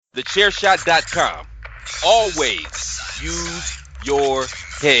TheChairShot.com. Always use your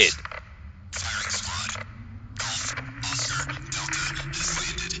head.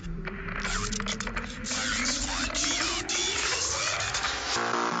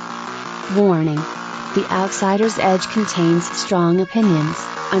 Warning. The Outsider's Edge contains strong opinions,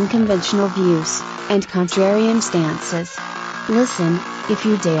 unconventional views, and contrarian stances. Listen, if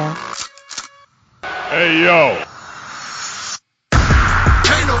you dare. Hey, yo.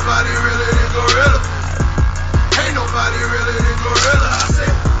 Ain't nobody realer than Gorilla. Ain't nobody realer than Gorilla. I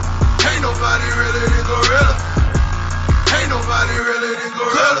said, ain't nobody realer than Gorilla. Ain't nobody realer than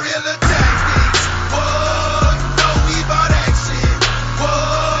Gorilla. Gorilla tactics. Whoa, you know we bout action.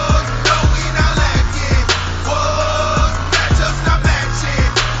 Whoa, you know we not lacking. Whoa, matchups not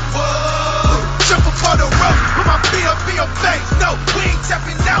matching. Whoa, jump up on the rope. Put my feet up in your face. No, we ain't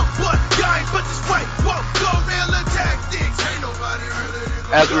tapping out, but y'all ain't but this way. Whoa, Gorilla tactics. Ain't nobody realer than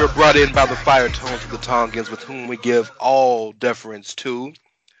Gorilla. As we were brought in by the fire tones of the Tongans, with whom we give all deference to,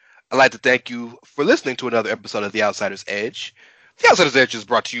 I'd like to thank you for listening to another episode of The Outsider's Edge. The Outsider's Edge is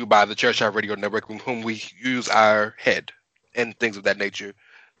brought to you by the Chair Shot Radio Network, with whom we use our head and things of that nature.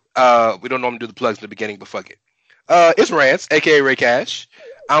 We don't normally do the plugs in the beginning, but fuck it. It's Rance, a.k.a. Ray Cash.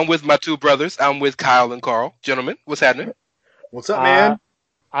 I'm with my two brothers. I'm with Kyle and Carl. Gentlemen, what's happening? What's up, man?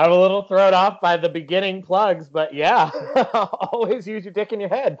 I'm a little thrown off by the beginning plugs, but yeah, always use your dick in your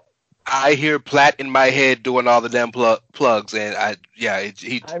head. I hear Platt in my head doing all the damn plugs, and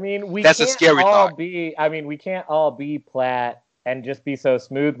that's a scary thought. We can't all be Platt and just be so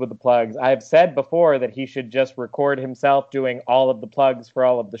smooth with the plugs. I've said before that he should just record himself doing all of the plugs for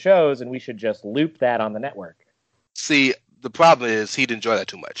all of the shows, and we should just loop that on the network. See, the problem is he'd enjoy that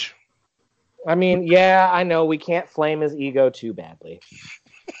too much. I mean, yeah, I know we can't flame his ego too badly.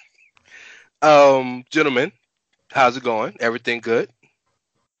 Gentlemen, how's it going? Everything good?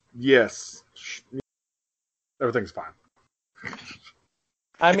 Yes. Everything's fine.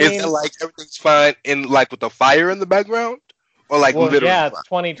 I mean, is it like everything's fine in like with the fire in the background? Or like literally? Yeah, it's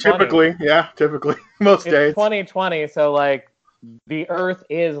 2020. Typically. Most days. It's 2020, so like the earth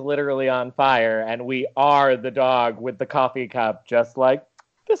is literally on fire, and we are the dog with the coffee cup, just like,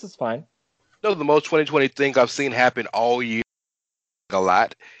 this is fine. No, the most 2020 thing I've seen happen all year a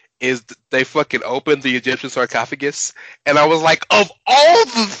lot is they fucking opened the Egyptian sarcophagus, and I was like, of all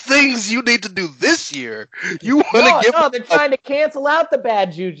the things you need to do this year, you want to give... No, they're trying to cancel out the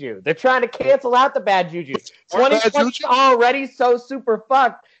bad juju. 2020's already so super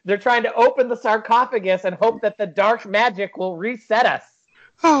fucked, they're trying to open the sarcophagus and hope that the dark magic will reset us.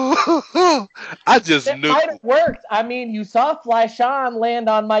 I just knew. It might have worked. I mean, you saw Fly Sean land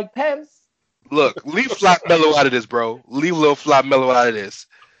on Mike Pence. Look, leave Fly Mellow out of this, bro. Leave little Fly Mellow out of this.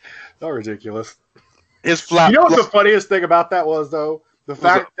 So ridiculous. His fly. You know what the funniest thing about that was, though? The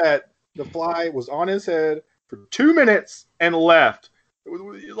fact that the fly was on his head for 2 minutes and left.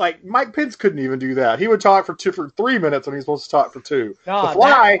 Like, Mike Pence couldn't even do that. He would talk for 3 minutes when he was supposed to talk for 2. No,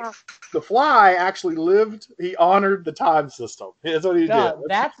 the fly actually lived. He honored the time system. That's what he did.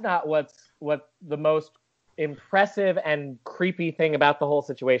 That's not what the most impressive and creepy thing about the whole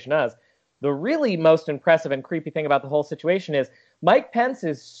situation is. The really most impressive and creepy thing about the whole situation is Mike Pence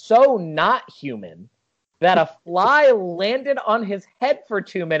is so not human that a fly landed on his head for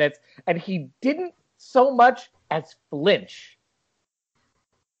 2 minutes and he didn't so much as flinch.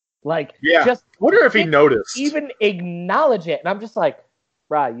 Like, just wonder if he noticed. Even acknowledge it. And I'm just like,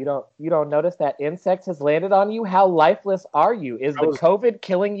 Rah, you don't notice that insect has landed on you? How lifeless are you? Is the COVID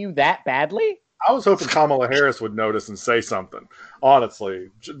killing you that badly? I was hoping Kamala Harris would notice and say something,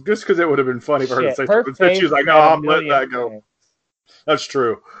 honestly. Just because it would have been funny for her to say something. Instead, she was like, no, I'm letting that go. That's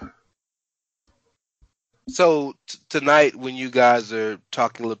true. So, tonight, when you guys are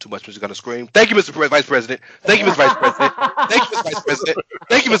talking a little too much, Mr. Gonna scream, thank you, Mr. Vice President. Thank you, Mr. Vice President. Thank you, Mr. Vice President.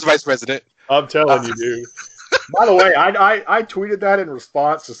 Thank you, Mr. Vice President. I'm telling you, dude. By the way, I tweeted that in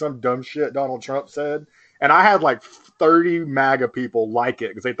response to some dumb shit Donald Trump said, and I had like 30 MAGA people like it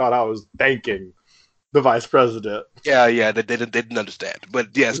because they thought I was thanking the vice president. Yeah, they didn't understand.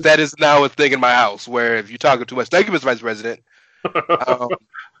 But yes, that is now a thing in my house where if you're talking too much, thank you, Mr. Vice President.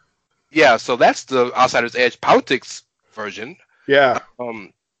 Yeah, so that's the Outsider's Edge politics version. Yeah.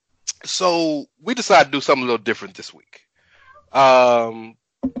 So we decided to do something a little different this week.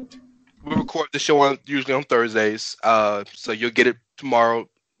 We record the show usually on Thursdays, so you'll get it tomorrow,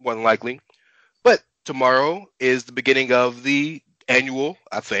 more than likely. But tomorrow is the beginning of the annual,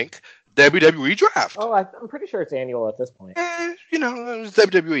 I think, WWE draft. Oh, I'm pretty sure it's annual at this point. It's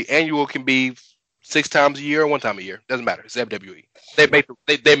WWE. Annual can be 6 times a year or 1 time a year. Doesn't matter. It's WWE.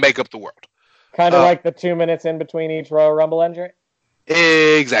 They make up the world. Kind of like the 2 minutes in between each Royal Rumble entry?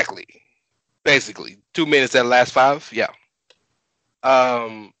 Exactly. Basically, 2 minutes at last 5. Yeah.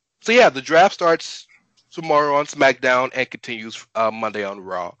 So yeah, the draft starts tomorrow on SmackDown and continues Monday on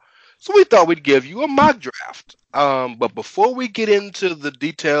Raw. So we thought we'd give you a mock draft. But before we get into the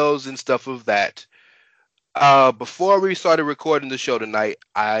details and stuff of that, before we started recording the show tonight,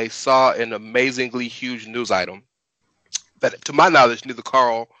 I saw an amazingly huge news item that, to my knowledge, neither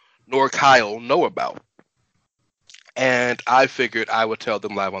Carl nor Kyle know about. And I figured I would tell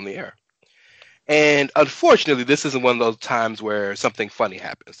them live on the air. And unfortunately, this isn't one of those times where something funny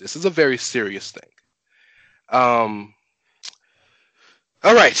happens. This is a very serious thing. All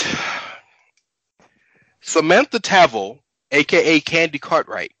right. Samantha Tavel, aka Candy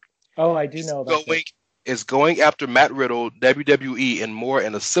Cartwright, Oh, I do know about this. is going after Matt Riddle, WWE, and more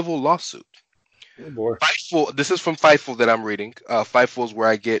in a civil lawsuit. Oh boy. Fightful. This is from Fightful that I'm reading. Fightful is where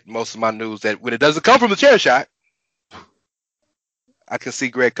I get most of my news. That when it doesn't come from the chair shot, I can see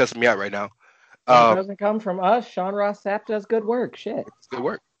Greg cussing me out right now. It doesn't come from us. Sean Ross Sapp does good work. Shit. Good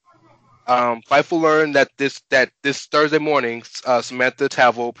work. Fightful learned that this Thursday morning, Samantha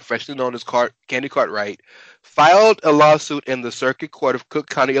Tavel, professionally known as Candy Cartwright, filed a lawsuit in the Circuit Court of Cook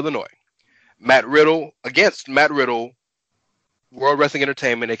County, Illinois. Against Matt Riddle, World Wrestling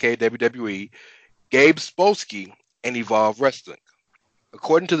Entertainment, aka WWE, Gabe Spolsky, and Evolve Wrestling.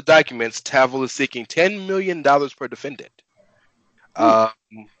 According to the documents, Tavel is seeking $10 million per defendant.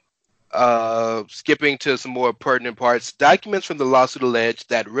 Skipping to some more pertinent parts, documents from the lawsuit allege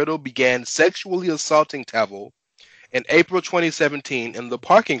that Riddle began sexually assaulting Tavel in April 2017 in the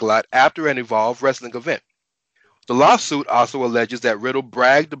parking lot after an Evolve Wrestling event. The lawsuit also alleges that Riddle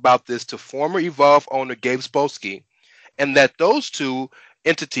bragged about this to former Evolve owner Gabe Spolsky, and that those two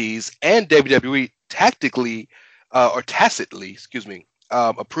entities and WWE tacitly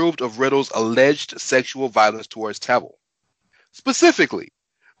approved of Riddle's alleged sexual violence towards Tavel. Specifically,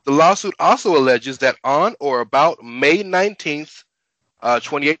 the lawsuit also alleges that on or about May 19th,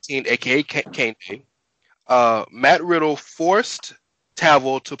 2018, aka Kane Day, Matt Riddle forced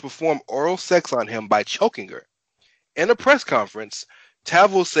Tavel to perform oral sex on him by choking her. In a press conference,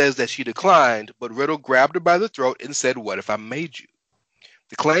 Tavel says that she declined, but Riddle grabbed her by the throat and said, "What if I made you?"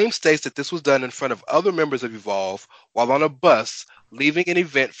 The claim states that this was done in front of other members of Evolve while on a bus leaving an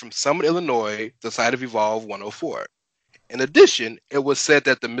event from Summit, Illinois, the site of Evolve 104. In addition, it was said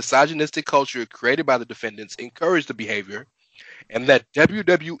that the misogynistic culture created by the defendants encouraged the behavior, and that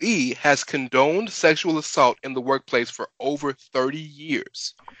WWE has condoned sexual assault in the workplace for over 30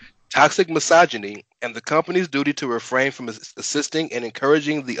 years. Toxic misogyny and the company's duty to refrain from assisting and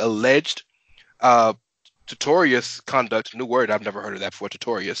encouraging the alleged tutorious conduct, new word, I've never heard of that before,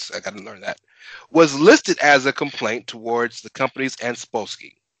 tutorious, I got to learn that, was listed as a complaint towards the companies and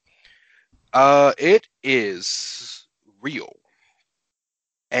Spolsky. It is real.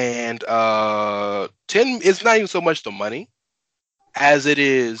 And 10 is not even so much the money as it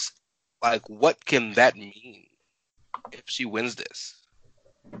is like, what can that mean if she wins this?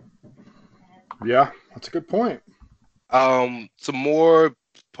 Yeah, that's a good point. Some more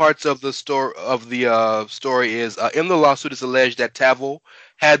parts of the story is in the lawsuit it's alleged that Tavel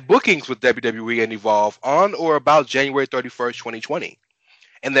had bookings with WWE and Evolve on or about January 31st, 2020,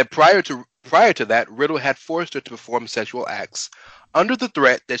 and that prior to that, Riddle had forced her to perform sexual acts under the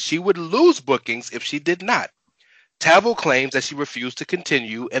threat that she would lose bookings if she did not. Tavel claims that she refused to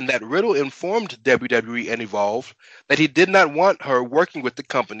continue and that Riddle informed WWE and Evolve that he did not want her working with the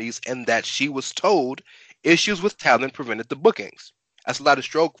companies and that she was told issues with talent prevented the bookings. That's a lot of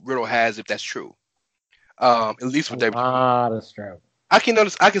stroke Riddle has if that's true. At least with WWE. A lot of stroke. I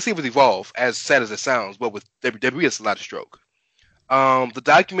can see with Evolve, as sad as it sounds, but with WWE it's a lot of stroke. The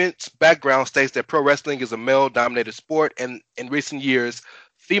document's background states that pro wrestling is a male-dominated sport, and in recent years,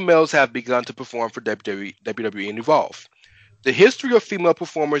 females have begun to perform for WWE and Evolve. The history of female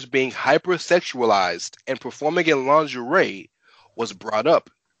performers being hypersexualized and performing in lingerie was brought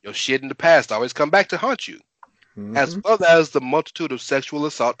up. Your shit in the past always come back to haunt you, as well as the multitude of sexual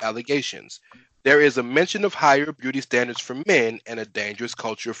assault allegations. There is a mention of higher beauty standards for men and a dangerous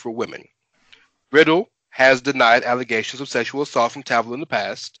culture for women. Riddle has denied allegations of sexual assault from Tavel in the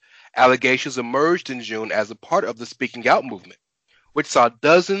past. Allegations emerged in June as a part of the Speaking Out movement, which saw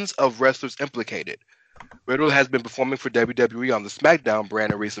dozens of wrestlers implicated. Riddle has been performing for WWE on the SmackDown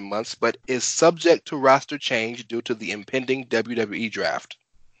brand in recent months, but is subject to roster change due to the impending WWE draft.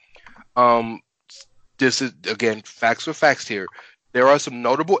 This is, again, facts are facts here. There are some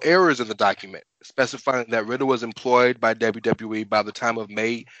notable errors in the document, specifying that Riddle was employed by WWE by the time of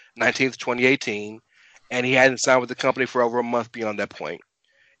May 19th, 2018, and he hadn't signed with the company for over a month beyond that point.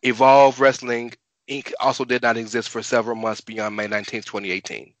 Evolve Wrestling Inc. also did not exist for several months beyond May 19th,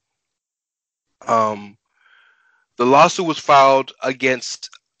 2018. The lawsuit was filed against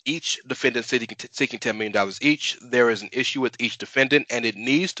each defendant seeking $10 million each. There is an issue with each defendant, and it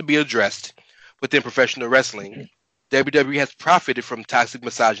needs to be addressed within professional wrestling. WWE has profited from toxic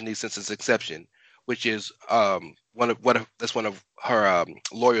misogyny since its inception, which is one of her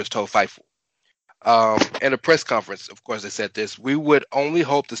lawyers told Fightful. In a press conference, of course, they said this: "We would only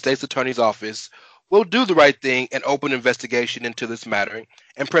hope the state's attorney's office will do the right thing and open investigation into this matter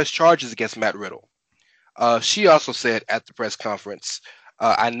and press charges against Matt Riddle." She also said at the press conference,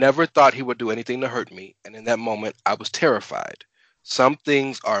 "I never thought he would do anything to hurt me, and in that moment, I was terrified. Some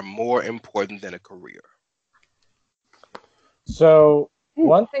things are more important than a career." So,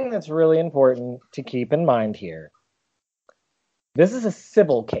 one thing that's really important to keep in mind here, this is a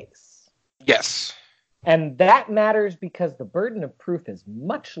civil case. Yes. And that matters because the burden of proof is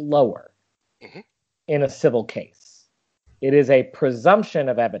much lower in a civil case. It is a presumption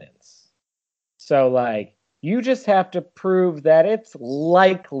of evidence. So, like, you just have to prove that it's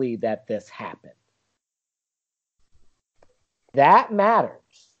likely that this happened. That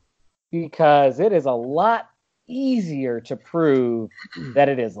matters because it is a lot easier to prove that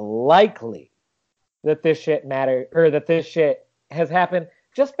it is likely that this shit that this shit has happened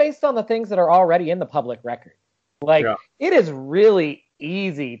just based on the things that are already in the public record. Like, It is really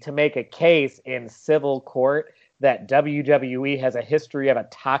easy to make a case in civil court that WWE has a history of a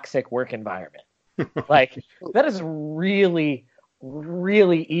toxic work environment. Like, that is really,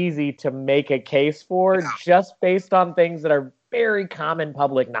 really easy to make a case for just based on things that are very common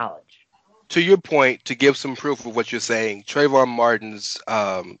public knowledge. To your point, to give some proof of what you're saying, Trayvon Martin's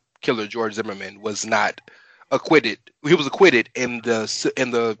killer, George Zimmerman, was not acquitted. He was acquitted in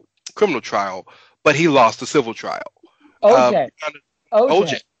the criminal trial, but he lost the civil trial.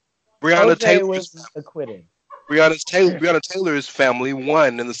 OJ Breonna Taylor was acquitted. Breonna Taylor's family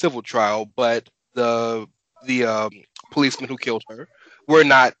won in the civil trial, but the policemen who killed her were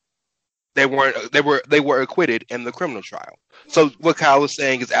not. They were acquitted in the criminal trial. So what Kyle is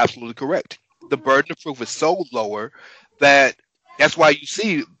saying is absolutely correct. The burden of proof is so lower that's why you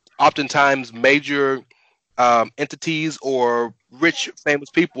see oftentimes major entities or rich famous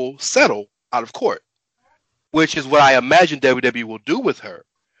people settle out of court, which is what I imagine WWE will do with her.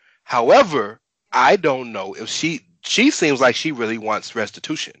 However, I don't know if she seems like she really wants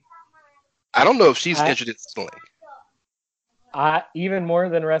restitution. I don't know if she's interested in settling. Even more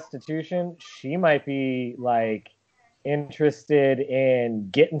than restitution, she might be like interested in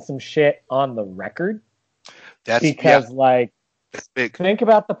getting some shit on the record. That's big. Think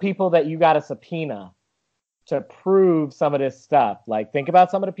about the people that you got to subpoena to prove some of this stuff. Like, think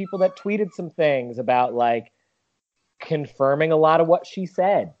about some of the people that tweeted some things about like confirming a lot of what she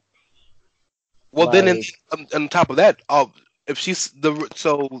said. Well, then on top of that, if she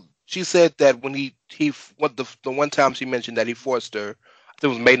said that when he the one time she mentioned that he forced her, I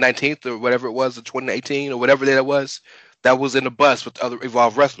think it was May 19th or whatever it was, 2018 or whatever day that was in a bus with other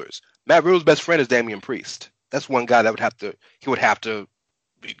Evolve wrestlers. Matt Riddle's best friend is Damian Priest. That's one guy that would have to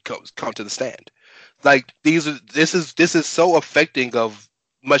come to the stand. Like, this is so affecting of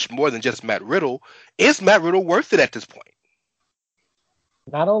much more than just Matt Riddle. Is Matt Riddle worth it at this point?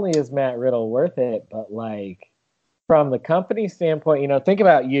 Not only is Matt Riddle worth it, but like, from the company standpoint, think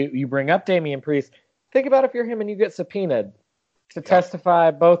about you bring up Damian Priest. Think about if you're him and you get subpoenaed to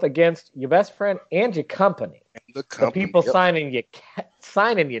testify both against your best friend and your company. The people signing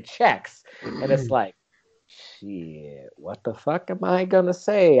your checks. And it's like, shit, what the fuck am I going to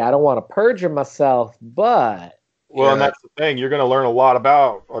say? I don't want to perjure myself, but... Well, and that's the thing. You're going to learn a lot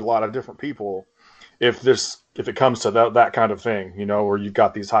about a lot of different people if it comes to that kind of thing, where you've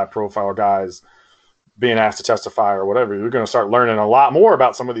got these high-profile guys being asked to testify or whatever. You're going to start learning a lot more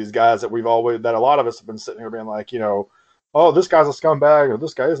about some of these guys that a lot of us have been sitting here being like, oh, this guy's a scumbag or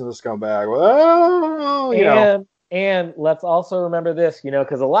this guy isn't a scumbag. Well, And let's also remember this,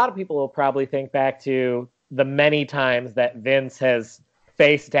 because a lot of people will probably think back to the many times that Vince has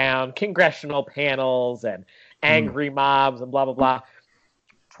faced down congressional panels and angry mobs and blah, blah, blah.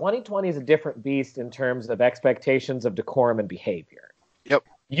 2020 is a different beast in terms of expectations of decorum and behavior. Yep.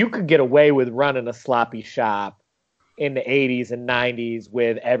 You could get away with running a sloppy shop in the 80s and 90s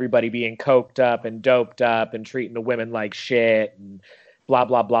with everybody being coked up and doped up and treating the women like shit and blah,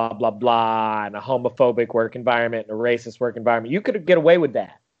 blah, blah, blah, blah, and a homophobic work environment and a racist work environment. You could get away with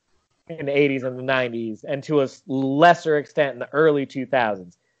that in the 80s and the 90s, and to a lesser extent in the early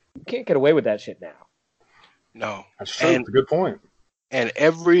 2000s. You can't get away with that shit now. No. That's true. That's a good point. And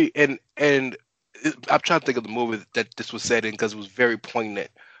I'm trying to think of the movie that this was set in because it was very poignant.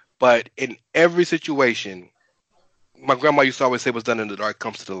 But in every situation, my grandma used to always say what's done in the dark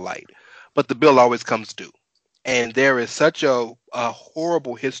comes to the light. But the bill always comes due. And there is such a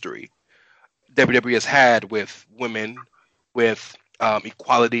horrible history WWE has had with women, with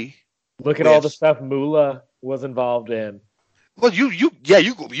equality. Look at all the stuff Moolah was involved in. Well, you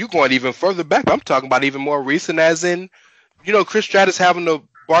going even further back. I'm talking about even more recent, as in, Chris Stratus having to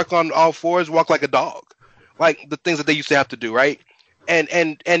bark on all fours, walk like a dog, like the things that they used to have to do, right? And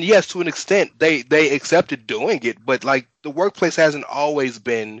yes, to an extent, they accepted doing it, but like the workplace hasn't always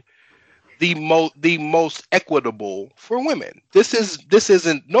been the most equitable for women. This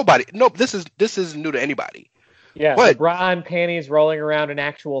isn't new to anybody. Yeah, but, bra and panties rolling around in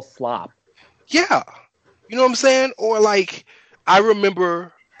actual slop. Yeah, you know what I'm saying? Or like, I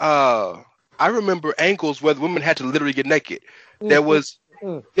remember ankles where the women had to literally get naked. There was,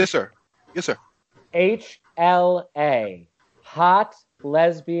 yes sir. HLA, hot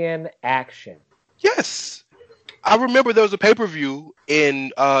lesbian action. Yes, I remember there was a pay-per-view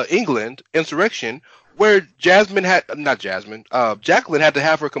in England, Insurrection, where Jacqueline had to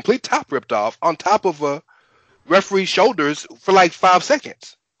have her complete top ripped off on top of a referee's shoulders for like 5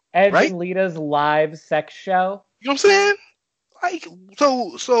 seconds. Edge right? and Lita's live sex show. You know what I'm saying? Like,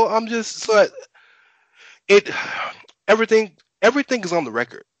 so I'm just everything is on the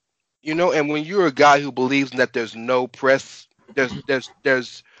record, And when you're a guy who believes that there's no press, there's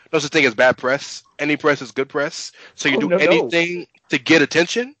no such thing as bad press. Any press is good press. So you do anything to get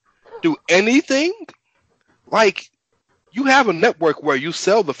attention. Do anything. Like, you have a network where you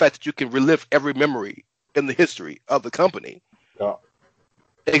sell the fact that you can relive every memory in the history of the company. Yeah.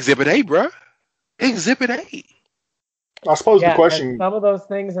 Exhibit A, bruh. Exhibit A. I suppose the question... some of those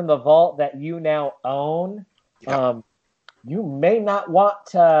things in the vault that you now own, you may not want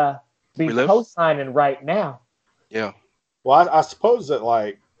to be co-signing right now. Yeah. Well, I suppose that,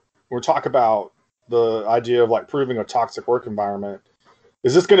 like, we're talking about the idea of, like, proving a toxic work environment.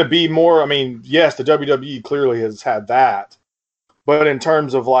 Is this going to be more... I mean, yes, the WWE clearly has had that. But in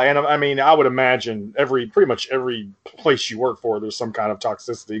terms of, like... And I mean, I would imagine pretty much every place you work for, there's some kind of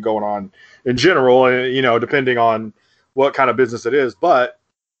toxicity going on in general, depending on what kind of business it is. But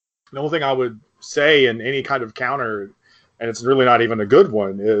the only thing I would say in any kind of counter, and it's really not even a good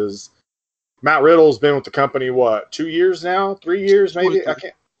one, is Matt Riddle's been with the company, 2 years now? 3 years, maybe? I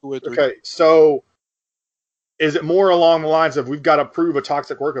can't. Okay, so is it more along the lines of we've got to prove a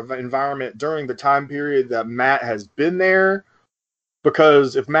toxic work environment during the time period that Matt has been there?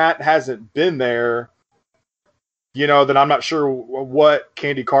 Because if Matt hasn't been there, then I'm not sure what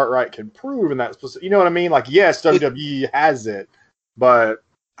Candy Cartwright can prove in that specific. You know what I mean? Like, yes, WWE has it, but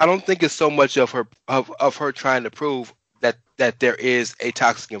I don't think it's so much of her trying to prove that there is a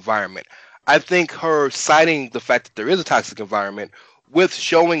toxic environment. I think her citing the fact that there is a toxic environment with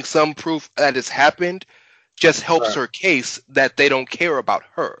showing some proof that it's happened just helps her case that they don't care about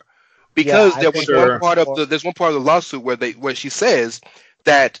her. Because there's one part of the lawsuit where she says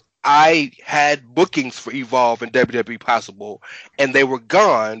that I had bookings for Evolve and WWE Possible, and they were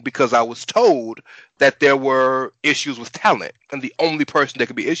gone because I was told that there were issues with talent, and the only person that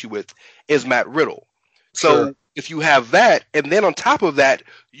could be issued with is Matt Riddle. So if you have that, and then on top of that,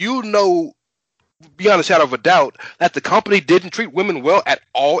 beyond a shadow of a doubt that the company didn't treat women well at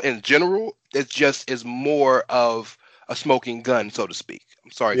all in general, it just is more of a smoking gun, so to speak.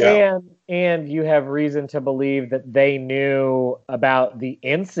 I'm sorry. Yeah. And you have reason to believe that they knew about the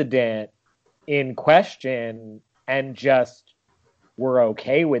incident in question and just were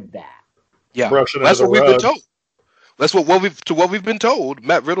okay with that. Yeah, that's what we've been told. That's what we've been told.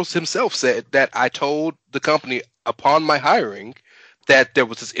 Matt Riddle himself said that I told the company upon my hiring that there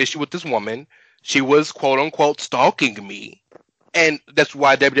was this issue with this woman. She was quote unquote stalking me, and that's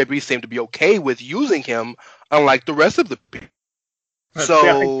why WWE seemed to be okay with using him, unlike the rest of the people. So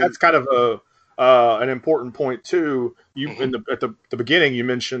I think that's kind of an important point too. You at the beginning you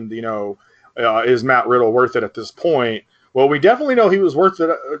mentioned, is Matt Riddle worth it at this point? Well, we definitely know he was worth it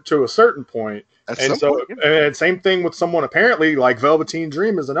to a certain point. And same thing with someone apparently like Velveteen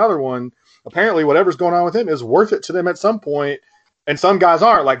Dream is another one. Apparently, whatever's going on with him is worth it to them at some point. And some guys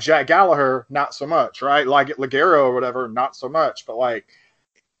aren't, like Jack Gallagher, not so much, right? Like Ligero or whatever, not so much. But like,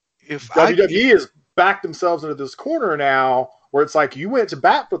 if WWE has backed themselves into this corner now, where it's like you went to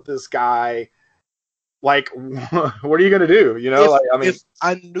bat with this guy, like, what are you going to do? If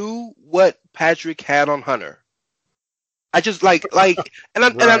I knew what Patrick had on Hunter, I just and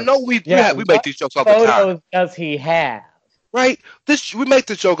I know we make these jokes all the time. What photos does he have? Right? We make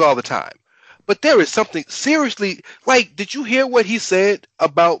this joke all the time. But there is something seriously, like, did you hear what he said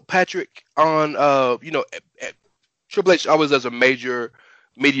about Patrick on, Triple H always does a major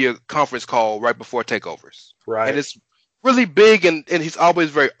media conference call right before takeovers. Right. And it's really big, and he's always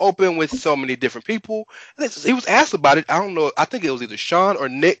very open with so many different people. And he was asked about it. I don't know. I think it was either Sean or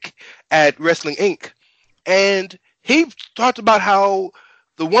Nick at Wrestling Inc. And he talked about how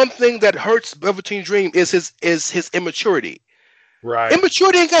the one thing that hurts Velveteen Dream is his immaturity. Right.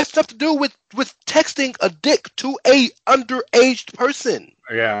 Immaturity ain't got stuff to do with texting a dick to a underaged person.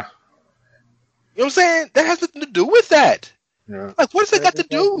 Yeah. You know what I'm saying? That has nothing to do with that. Yeah. Like, what does that got to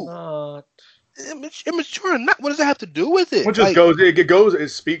do? Not. Immature or not? What does that have to do with it? Which just it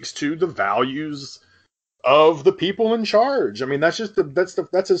speaks to the values of the people in charge. I mean, that's as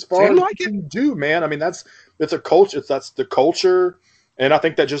far as you can do, man. I mean, it's a culture. That's the culture, and I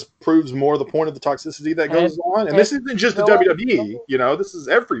think that just proves more the point of the toxicity that goes on. And this isn't just the WWE. You know, this is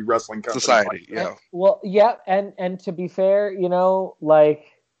every wrestling company. Society. Well, yeah, and to be fair, you know, like,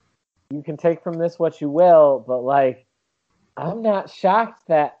 you can take from this what you will, but like, I'm not shocked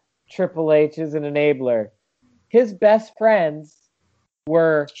that Triple H is an enabler. His best friends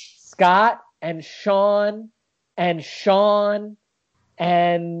were Scott and Sean and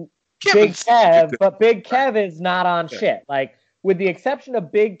Big Kev, but Big Kev is not on shit. Like, with the exception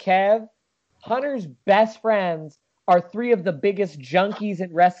of Big Kev, Hunter's best friends are three of the biggest junkies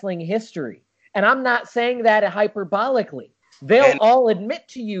in wrestling history. And I'm not saying that hyperbolically. They'll all admit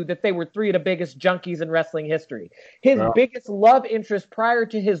to you that they were three of the biggest junkies in wrestling history. His biggest love interest prior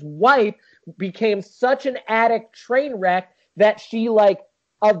to his wife became such an addict train wreck that she, like,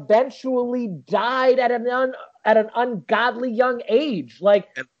 eventually died at an ungodly young age. Like,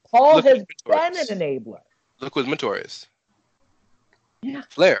 Paul has been an enabler. Look what his mentor is. Yeah.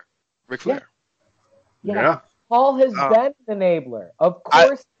 Flair. Ric Flair. Yeah. Paul has been an enabler. Of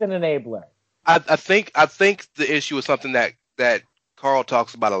course, an enabler. I think the issue is something that Carl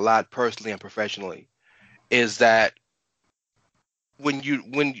talks about a lot personally and professionally, is that when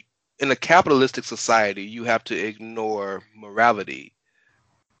in a capitalistic society, you have to ignore morality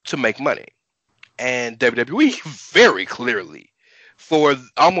to make money. And WWE very clearly, for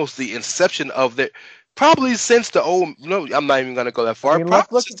almost the inception of their, probably since the old, no, I'm not even going to go that far. I mean,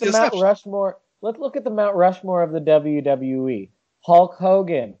 let's look at the Mount Rushmore. Let's look at the Mount Rushmore of the WWE. Hulk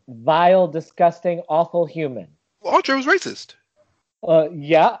Hogan, vile, disgusting, awful human. Well, Andre was racist.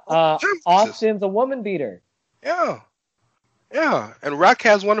 Austin's a woman beater. Yeah. And Rock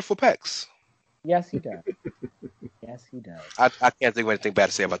has wonderful pecs. Yes, he does. Yes, he does. I can't think of anything bad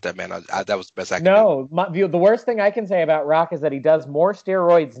to say about that, man. That was the best I could do. The worst thing I can say about Rock is that he does more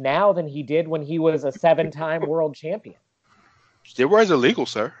steroids now than he did when he was a 7-time world champion. Steroids are legal,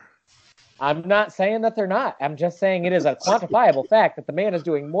 sir. I'm not saying that they're not. I'm just saying it is a quantifiable fact that the man is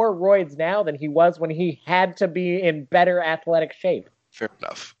doing more roids now than he was when he had to be in better athletic shape. Fair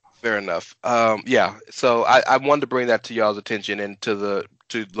enough. Yeah. So I wanted to bring that to y'all's attention and to the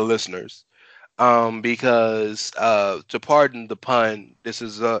listeners, because to pardon the pun, this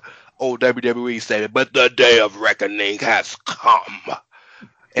is a old WWE statement, but the day of reckoning has come.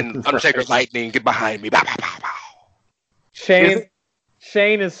 And Undertaker lightning, get behind me. Bow, bow, bow, bow.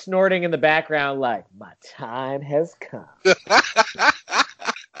 Shane is snorting in the background like, my time has come.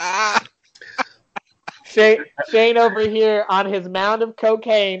 Shane over here on his mound of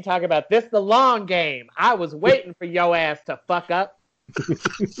cocaine talking about this the long game. I was waiting for your ass to fuck up.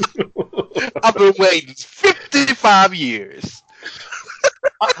 I've been waiting 55 years.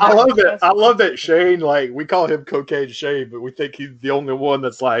 I love it. I love that Shane, like, we call him Cocaine Shane, but we think he's the only one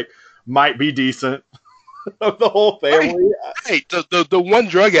that's like, might be decent. Of the whole family. Hey, the one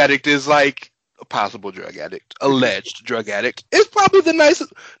drug addict is like a possible drug addict, alleged drug addict. It's probably the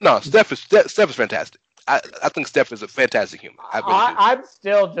nicest. No, Steph is fantastic. I think Steph is a fantastic human. I'm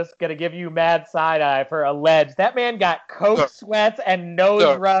still just gonna give you mad side eye for alleged. That man got coke sweats and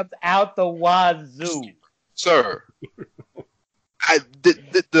nose rubs out the wazoo. Sir,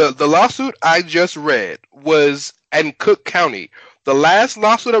 the lawsuit I just read was in Cook County. The last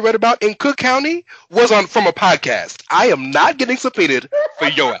lawsuit I read about in Cook County was from a podcast. I am not getting subpoenaed for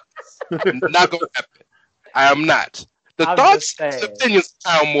your ass. Not going to happen. I am not. The thoughts and opinions of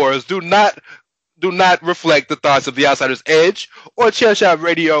Kyle Morris do not reflect the thoughts of the Outsider's Edge or Chairshot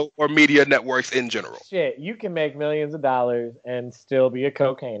Radio or media networks in general. Shit, you can make millions of dollars and still be a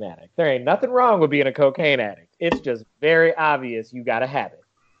cocaine addict. There ain't nothing wrong with being a cocaine addict. It's just very obvious you got a habit.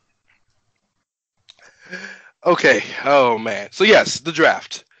 Okay. Oh, man. So, yes, the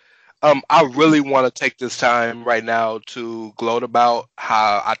draft. I really want to take this time right now to gloat about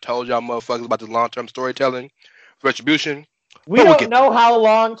how I told y'all motherfuckers about this long-term storytelling, Retribution. We don't know how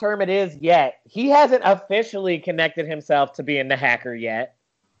long-term it is yet. He hasn't officially connected himself to being the hacker yet.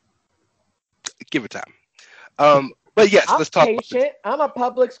 Give it time. But yes, I'm let's talk about this. patient. I'm a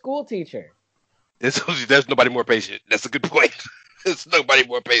public school teacher. There's nobody more patient. That's a good point. There's nobody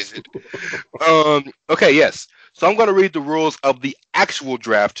more patient. Okay, yes. So I'm going to read the rules of the actual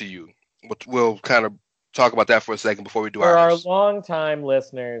draft to you. We'll kind of talk about that for a second before we do For our ours. long-time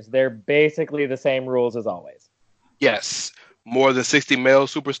listeners, they're basically the same rules as always. Yes. More than 60 male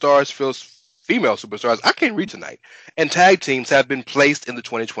superstars fills female superstars. I can't read tonight. And tag teams have been placed in the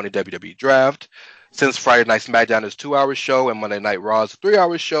 2020 WWE Draft. Since Friday Night SmackDown is a 2-hour show and Monday Night Raw is a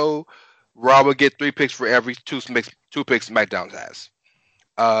 3-hour show, Raw will get 3 picks for every 2 picks SmackDown has.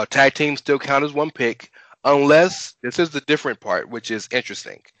 Tag teams still count as 1 pick, unless, this is the different part, which is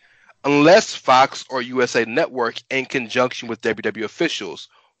interesting, unless Fox or USA Network, in conjunction with WWE officials,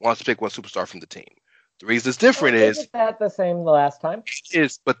 wants to pick 1 superstar from the team. The reason it's different Isn't that the same the last time?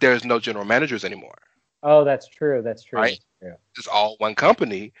 but there's no general managers anymore. Oh, that's true. That's true. Right? That's true. It's all one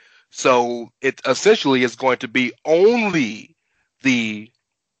company. So it essentially is going to be only the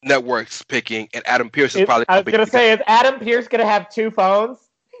networks picking, and Adam Pearce is probably. I was going to say, is Adam Pearce going to have 2 phones?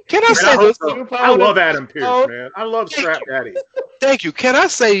 Can I say this? I love Adam Pearce, man. I love Strap Daddy. Thank you. Can I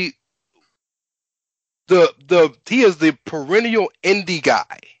say he is the perennial indie guy.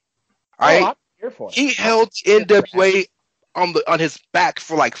 Right? I'm here for it. He held NWA on his back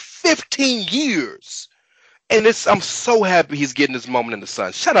for like 15 years. And I'm so happy he's getting this moment in the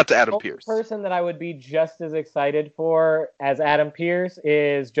sun. Shout out to Adam Pearce. The person that I would be just as excited for as Adam Pearce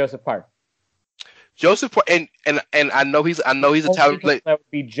is Joseph Park. Joseph Park, and I know he's a talent. I would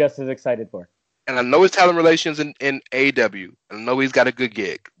be just as excited for. And I know his talent relations in AEW. And I know he's got a good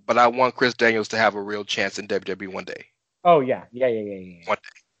gig. But I want Chris Daniels to have a real chance in WWE one day. Oh yeah. One day.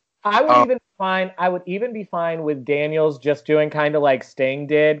 I would even be fine with Daniels just doing kind of like Sting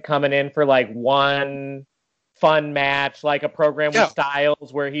did, coming in for like 1 fun match, like a program with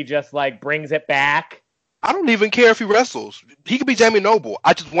Styles, where he just like brings it back. I don't even care if he wrestles. He could be Jamie Noble.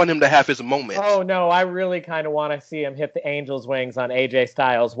 I just want him to have his moment. Oh no, I really kind of want to see him hit the Angel's wings on AJ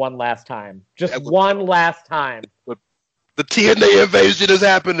Styles one last time. Just one last time. The TNA invasion is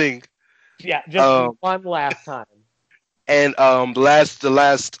happening. Yeah, just one last time. And the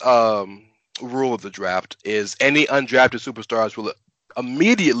last rule of the draft is any undrafted superstars will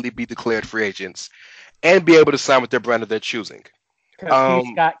immediately be declared free agents and be able to sign with their brand of their choosing. Because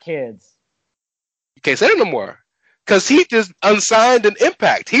he's got kids. You can't say that no more. Because he just unsigned an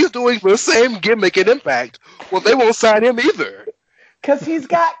Impact. He's doing the same gimmick in Impact. Well, they won't sign him either. Because he's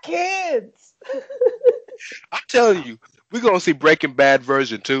got kids. I'm telling you, we're going to see Breaking Bad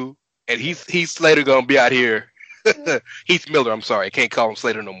version 2. And he's Slater going to be out here. Heath Miller, I'm sorry. I can't call him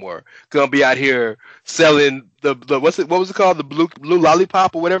Slater no more. Going to be out here selling the what was it called? The blue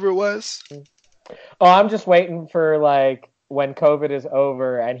lollipop or whatever it was? Oh, I'm just waiting for like when COVID is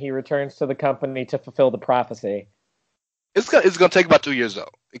over and he returns to the company to fulfill the prophecy. It's gonna take about 2 years though.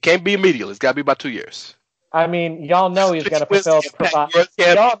 It can't be immediately. It's gotta be about 2 years. I mean, y'all know he's gonna fulfill the prophecy.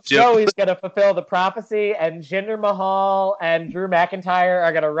 Y'all know he's gonna fulfill the prophecy, and Jinder Mahal and Drew McIntyre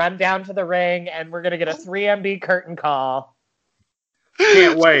are gonna run down to the ring, and we're gonna get a 3MB curtain call.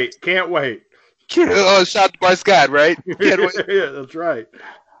 Can't wait. Shout out to Bart Scott, right? Yeah, that's right.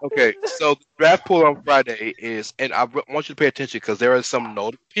 Okay, so the draft pool on Friday is, and I want you to pay attention because there are some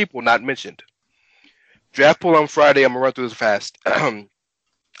notable people not mentioned. Draft pool on Friday, I'm going to run through this fast.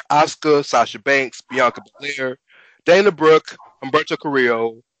 Asuka, Sasha Banks, Bianca Belair, Dana Brooke, Humberto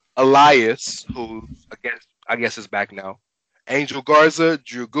Carrillo, Elias, who I guess is back now, Angel Garza,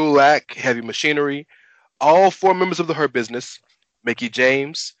 Drew Gulak, Heavy Machinery, all 4 members of the Hurt Business, Mickie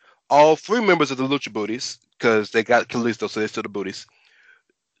James, all 3 members of the Lucha Booties, because they got Kalisto, so they're still the Booties,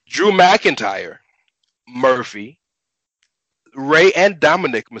 Drew McIntyre, Murphy, Rey and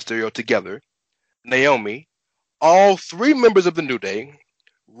Dominic Mysterio together, Naomi, all 3 members of the New Day,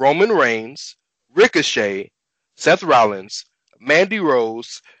 Roman Reigns, Ricochet, Seth Rollins, Mandy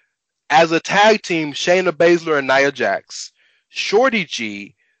Rose, as a tag team, Shayna Baszler and Nia Jax, Shorty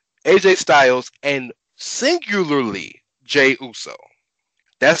G, AJ Styles, and singularly Jey Uso.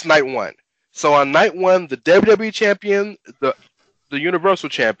 That's night 1. So on night 1, the WWE Champion, the Universal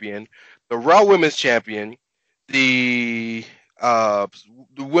Champion, the Raw Women's Champion, the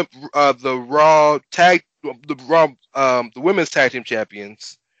Women's Tag Team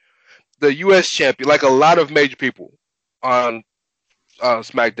Champions, the U.S. Champion, like a lot of major people on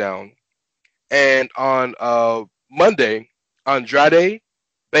SmackDown, and on Monday, Andrade,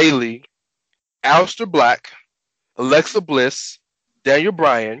 Bayley, Aleister Black, Alexa Bliss, Daniel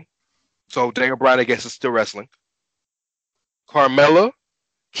Bryan. So Daniel Bryan, I guess, is still wrestling. Carmella,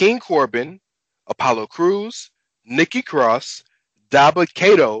 King Corbin, Apollo Crews, Nikki Cross, Daba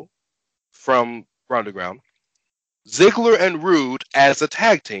Kato from Underground, Ziggler and Rude as a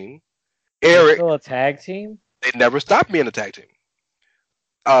tag team. They're Eric, still a tag team? they never stopped being a tag team.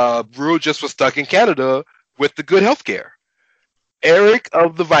 Rude just was stuck in Canada with the good health care. Eric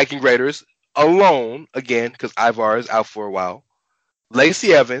of the Viking Raiders alone, again, because Ivar is out for a while.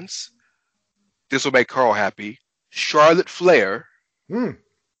 Lacey Evans, this will make Carl happy. Charlotte Flair,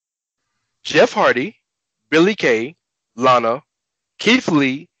 Jeff Hardy, Billy Kay, Lana, Keith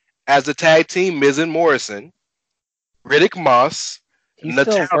Lee as the tag team, Miz and Morrison, Riddick Moss. He still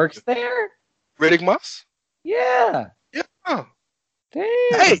Natalia. works there? Riddick Moss? Yeah. Yeah. Damn.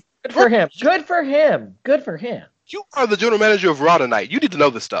 Hey, Good for him. Good for him. Good for him. you are the general manager of Raw tonight. You need to know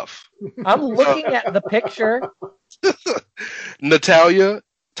this stuff. I'm looking at the picture. Natalia,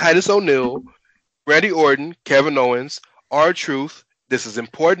 Titus O'Neil, Randy Orton, Kevin Owens, R-Truth. This is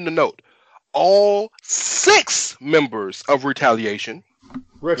important to note. All 6 members of Retaliation.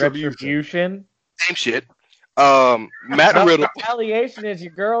 Retribution. Same shit. Matt Riddle. Retaliation is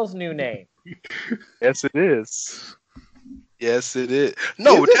your girl's new name. Yes, it is. Yes, it is.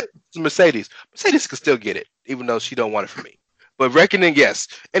 No, that's Mercedes. Mercedes can still get it, even though she don't want it from me. But Reckoning, yes.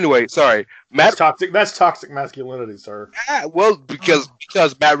 Anyway, sorry. That's toxic. That's toxic masculinity, sir. Well, because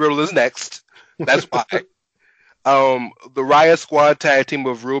Matt Riddle is next. That's why. The Riot Squad tag team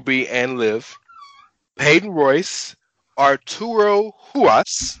of Ruby and Liv, Peyton Royce, Arturo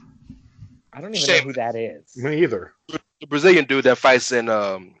Ruas. I don't even know who that is. Me either. The Brazilian dude that fights in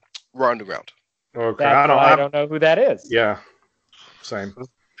Raw Underground. Okay, That's why I don't know who that is. Yeah, same.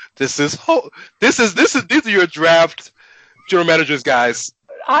 These are your draft general managers, guys.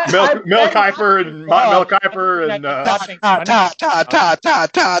 Mel Kiper and Mel Kiper and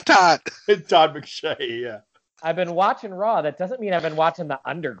Todd McShay. Yeah, I've been watching Raw. That doesn't mean I've been watching the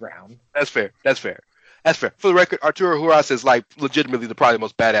Underground. That's fair. For the record, Arturo Ruas is like legitimately probably the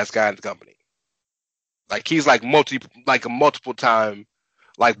most badass guy in the company. Like he's like a multiple time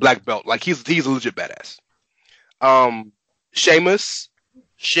like black belt. Like he's a legit badass. Sheamus,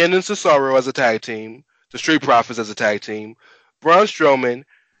 Shin and Cesaro as a tag team, the Street Profits as a tag team, Braun Strowman,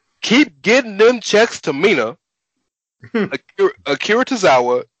 keep getting them checks to Mina, Akira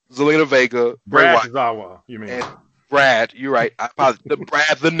Tozawa, Zelina Vega, Brad Tozawa, you mean? And Brad, you're right. Brad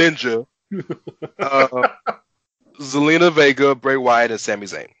the Ninja, Zelina Vega, Bray Wyatt, and Sami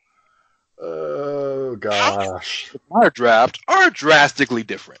Zayn. Oh gosh, our draft are drastically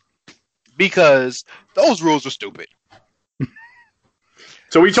different because those rules are stupid.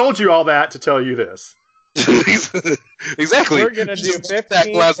 So we told you all that to tell you this. Exactly. We're gonna do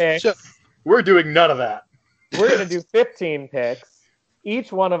 15 picks. We're doing none of that. We're gonna do 15 picks.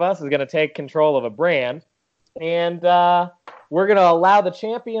 Each one of us is gonna take control of a brand, and we're gonna allow the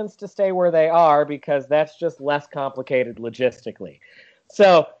champions to stay where they are because that's just less complicated logistically.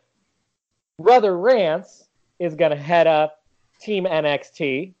 So, Brother Rance is gonna head up Team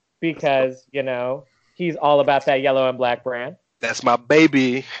NXT because he's all about that yellow and black brand. That's my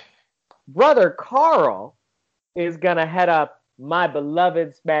baby. Brother Carl is going to head up my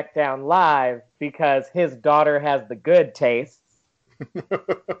beloved SmackDown Live because his daughter has the good tastes.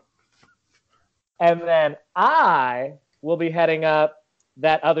 And then I will be heading up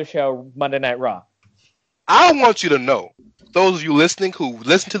that other show, Monday Night Raw. I want you to know, those of you listening who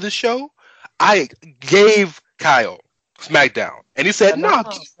listen to this show, I gave Kyle SmackDown. And he said, no,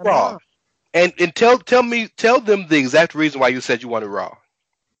 Raw. And tell them the exact reason why you said you wanted Raw.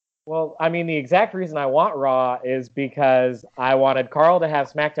 Well, I mean, the exact reason I want Raw is because I wanted Carl to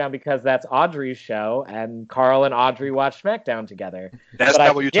have SmackDown because that's Audrey's show, and Carl and Audrey watch SmackDown together. That's but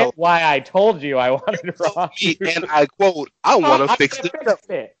not what you told me. Why I told you I wanted Raw. And I quote, I want to fix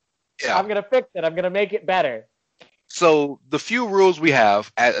it. Yeah. I'm going to fix it. I'm going to make it better. So the few rules we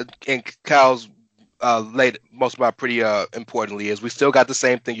have, and Kyle's laid most of our pretty importantly, is we still got the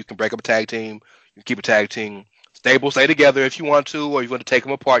same thing. You can break up a tag team. You can keep a tag team. Stable, stay together if you want to, or you want to take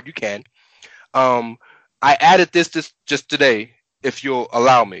them apart, you can. I added this just today, if you'll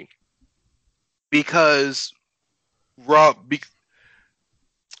allow me, because Raw,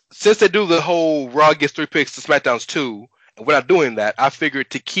 since they do the whole Raw gets 3 picks to SmackDown's 2, and we're not doing that, I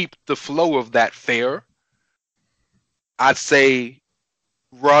figured to keep the flow of that fair, I'd say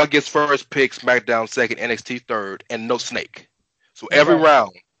Raw gets first pick, SmackDown second, NXT third, and no snake. So every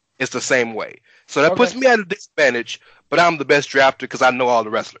round is the same way. So that puts me at a disadvantage, but I'm the best drafter because I know all the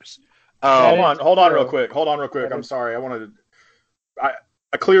wrestlers. Hold on real quick. I'm sorry. I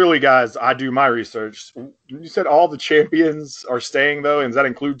clearly, guys, I do my research. You said all the champions are staying, though, and does that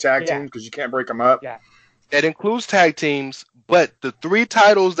include tag teams because you can't break them up? Yeah. That includes tag teams, but the 3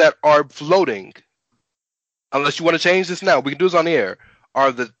 titles that are floating, unless you want to change this now, we can do this on the air,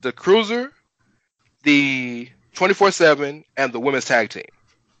 are the Cruiser, the 24/7, and the women's tag team.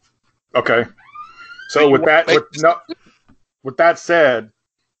 Okay. So with that said,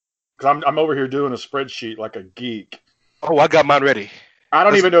 because I'm over here doing a spreadsheet like a geek. Oh, I got mine ready. I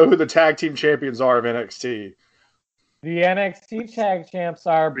don't even know who the tag team champions are of NXT. The NXT tag champs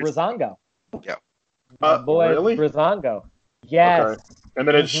are Breezango. Yeah. Boy, really? Breezango. Yes. Okay. And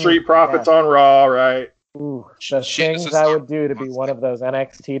then it's Street Profits on Raw, right? Ooh, the things I would do to be one of those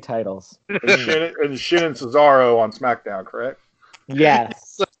NXT titles. And Shin and Cesaro on SmackDown, correct?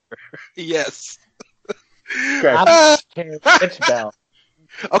 Yes. Yes. Okay. I'm Rich Bell.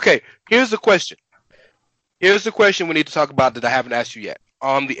 Okay, here's the question. Here's the question we need to talk about that I haven't asked you yet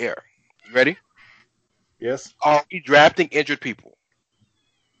on the air. You ready? Yes. Are we drafting injured people?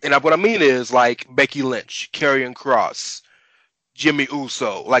 And what I mean is like Becky Lynch, Karrion Kross, Jimmy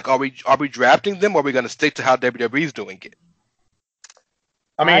Uso. Like, are we drafting them, or are we going to stick to how WWE's doing it?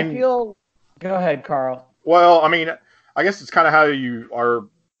 I mean, Go ahead, Carl. Well, I mean, I guess it's kind of how you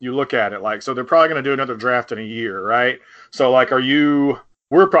look at it. Like, so they're probably going to do another draft in a year, right? So, like,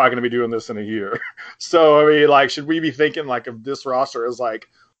 we're probably going to be doing this in a year. So, I mean, like, should we be thinking, like, of this roster as, like,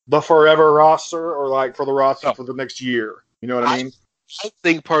 the forever roster, or, like, for the roster for the next year? You know what I mean? I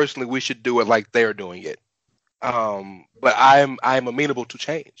think, personally, we should do it like they're doing it. But I'm amenable to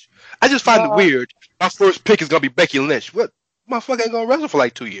change. I just find it weird. My first pick is going to be Becky Lynch. What? Motherfucker ain't going to wrestle for,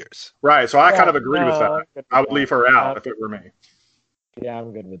 like, 2 years. Right, so I kind of agree with that. I would leave her out if it were me. Yeah,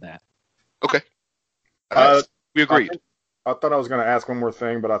 I'm good with that. Okay. We agreed. I thought I was going to ask one more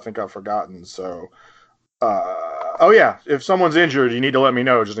thing, but I think I've forgotten. So, oh yeah, if someone's injured, you need to let me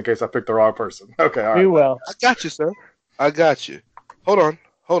know just in case I picked the wrong person. Okay, all right. We will. I got you, sir. I got you. Hold on.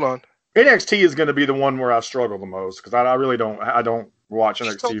 NXT is going to be the one where I struggle the most because I really don't watch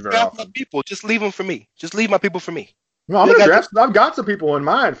NXT very often. My people, just leave them for me. Just leave my people for me. No, I'm gonna draft. I've got some people in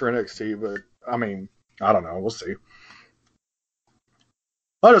mind for NXT, but I mean, I don't know. We'll see.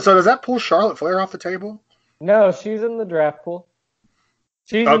 Oh, so does that pull Charlotte Flair off the table? No, she's in the draft pool.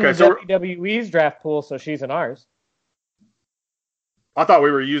 She's in the WWE's draft pool, so she's in ours. I thought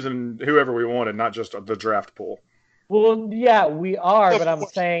we were using whoever we wanted, not just the draft pool. Well, yeah, we are, but I'm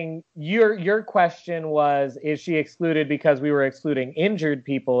saying your question was, is she excluded because we were excluding injured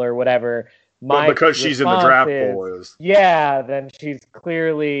people or whatever? But because she's in the draft pool yeah, then she's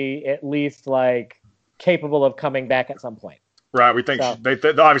clearly at least like capable of coming back at some point. Right, we think they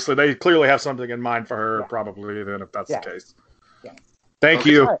obviously they clearly have something in mind for her, probably. Then, if that's the case, Thank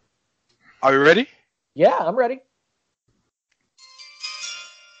you. Right. Are you ready? Yeah, I'm ready.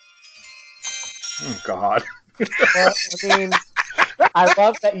 Oh God. Well, I mean, I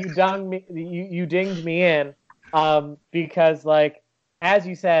love that you dinged me in, because like as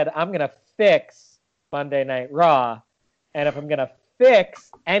you said, I'm gonna fix Monday Night Raw, and if I'm gonna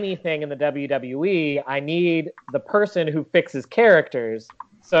fix anything in the WWE, I need the person who fixes characters.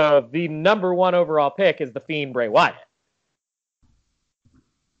 So the number one overall pick is the Fiend Bray Wyatt.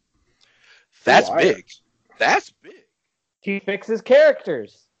 That's big. That's big. He fixes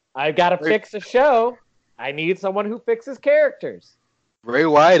characters. I gotta fix a show. I need someone who fixes characters. Bray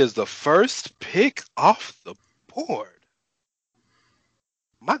Wyatt is the first pick off the board.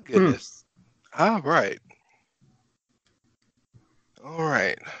 My goodness. All right.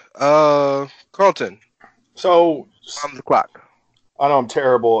 Carlton. So on the clock. I know I'm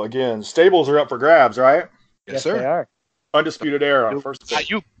terrible again. Stables are up for grabs, right? Yes, sir. They are. Undisputed Era. First pick.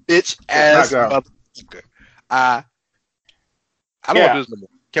 You bitch ass motherfucker. I don't want to do this no more.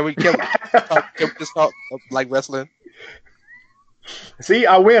 Can we just talk like wrestling? See,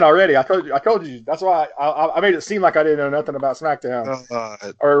 I win already. I told you. That's why I made it seem like I didn't know nothing about SmackDown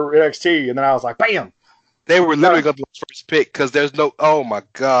or NXT, and then I was like, bam. They were literally going to be the first pick because there's no. Oh my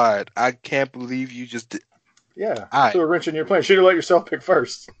God! I can't believe you just did. Yeah, threw a wrench in your plan. Should have let yourself pick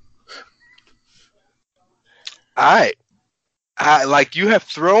first. All right. Like you have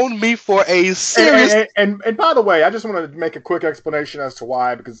thrown me for a serious. And by the way, I just want to make a quick explanation as to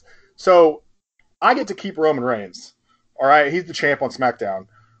why, because I get to keep Roman Reigns. All right, he's the champ on SmackDown,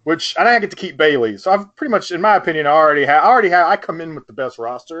 and I get to keep Bayley. So I've pretty much, in my opinion, I come in with the best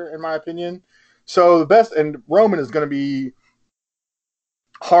roster, in my opinion. So the best, and Roman is going to be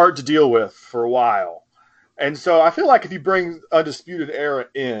hard to deal with for a while. And so I feel like if you bring Undisputed Era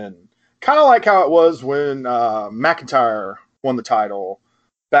in, kind of like how it was when McIntyre won the title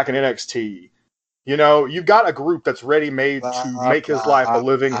back in NXT, you've got a group that's ready-made to make his life a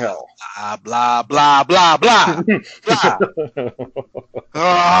living hell. Blah, blah, blah, blah, blah.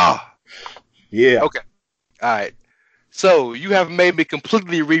 Yeah. Okay. All right. So you have made me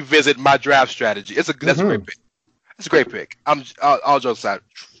completely revisit my draft strategy. That's a great pick. It's a great pick. All jokes aside,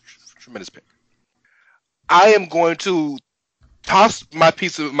 tremendous pick. I am going to toss my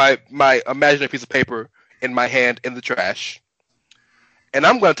my imaginary piece of paper in my hand in the trash, and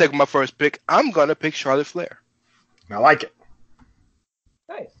I'm going to take my first pick. I'm going to pick Charlotte Flair. I like it.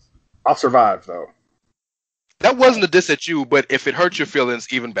 Nice. I'll survive though. That wasn't a diss at you, but if it hurts your feelings,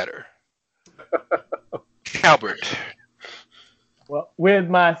 even better. Albert. Well, with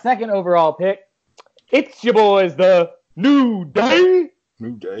my second overall pick, it's your boys, the New Day.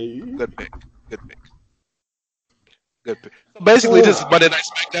 New Day. Good pick. Good pick. Good pick. So basically, this is Monday Night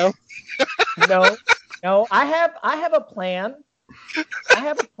SmackDown. No, I have a plan.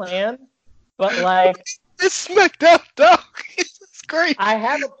 But like, it's SmackDown, dog. It's great. I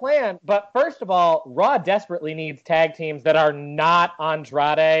have a plan, but first of all, Raw desperately needs tag teams that are not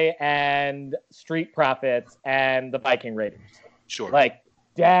Andrade and Street Profits and the Viking Raiders. Sure. Like,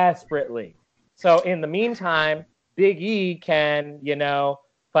 desperately. So in the meantime, Big E can,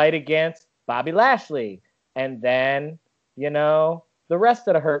 fight against Bobby Lashley. And then, the rest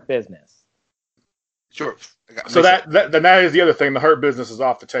of the Hurt Business. Sure. So that is the other thing. The Hurt Business is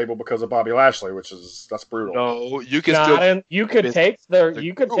off the table because of Bobby Lashley, that's brutal. No, you can still. You could take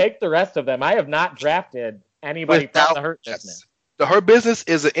the rest of them. I have not drafted anybody from the Hurt Business. The Hurt Business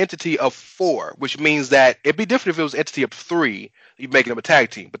is an entity of 4, which means that it'd be different if it was an entity of 3. You're making them a tag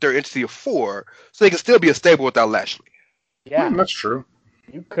team, but they're an entity of 4, so they can still be a stable without Lashley. Yeah, that's true.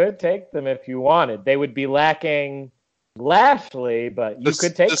 You could take them if you wanted. They would be lacking Lashley, but you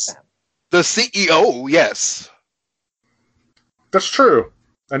could take them. The CEO, yes. That's true.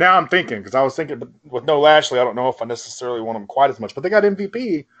 And now I'm thinking, because I was thinking with no Lashley, I don't know if I necessarily want him quite as much. But they got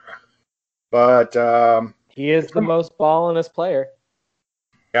MVP. But he is the most ballingest player.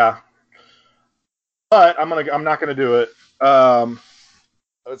 Yeah. But I'm not gonna do it.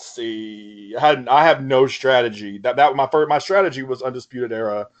 Let's see. I have no strategy. My strategy was Undisputed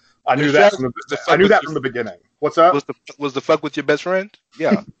Era. I knew that from the beginning. What's up? Was the fuck with your best friend?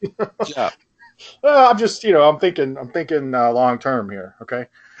 Yeah. Yeah. I'm just, I'm thinking long term here. Okay.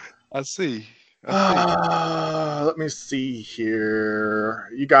 I see. Let me see here.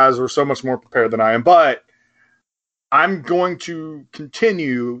 You guys were so much more prepared than I am, but I'm going to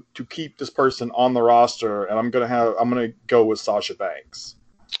continue to keep this person on the roster, and I'm gonna go with Sasha Banks.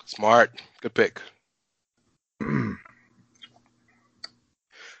 Smart. Good pick.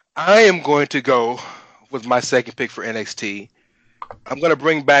 I am going to go with my second pick for NXT. I'm going to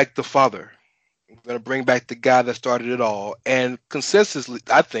bring back the father. I'm going to bring back the guy that started it all, and consistently,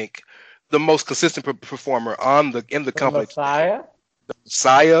 I think, the most consistent performer in the company. Messiah? The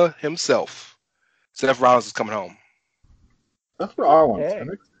Messiah himself. Seth Rollins is coming home. Seth Rollins. Okay.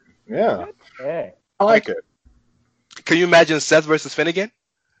 Yeah. Okay. I like it. Can you imagine Seth versus Finnegan?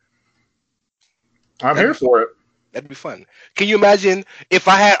 I'm here for it. That'd be fun. Can you imagine if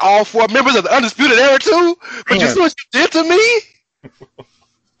I had all 4 members of the Undisputed Era too? But you see what you did to me?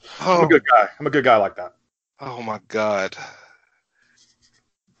 I'm a good guy. I'm a good guy like that. Oh my God.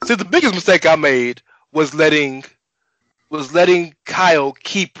 See, the biggest mistake I made was letting Kyle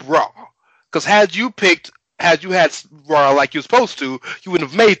keep Raw. Because had you had Raw like you're supposed to, you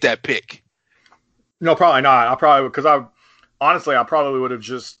wouldn't have made that pick. No, probably not. I probably would have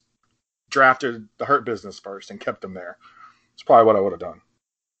just drafted the Hurt Business first and kept them there. It's probably what I would have done.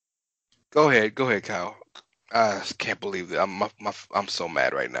 Go ahead, Kyle. I can't believe that. I'm so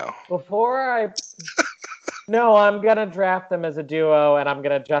mad right now. No, I'm gonna draft them as a duo, and I'm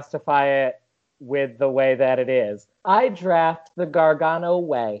gonna justify it with the way that it is. I draft the Gargano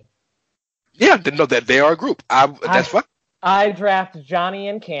way. Yeah, didn't know that they are a group. That's fine. I draft Johnny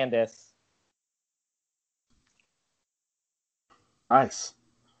and Candice. Nice.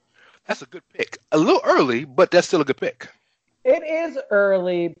 That's a good pick. A little early, but that's still a good pick. It is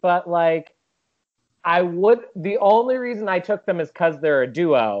early, but the only reason I took them is because they're a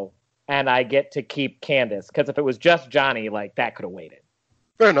duo, and I get to keep Candice. Because if it was just Johnny, that could have waited.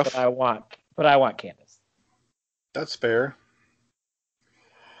 Fair enough. But I want Candice. That's fair.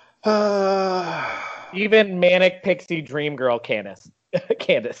 Even Manic Pixie Dream Girl Candice.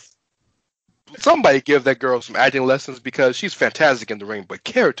 Somebody give that girl some acting lessons because she's fantastic in the ring, but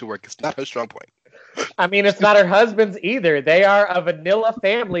character work is not her strong point. I mean, it's not her husband's either. They are a vanilla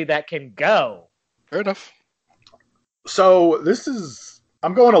family that can go. Fair enough. So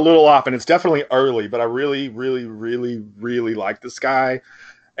I'm going a little off, and it's definitely early, but I really, really, really, really like this guy.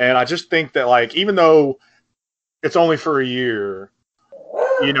 And I just think that, even though it's only for a year,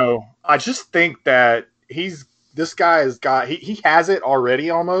 I just think that this guy has got, he has it already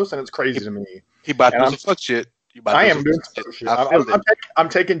almost, and it's crazy to me. He about to do some fuck shit. I am doing some shit. I'm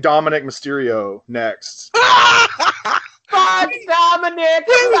taking Dominic Mysterio next. Fuck Dominic!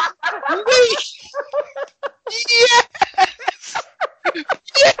 Yes.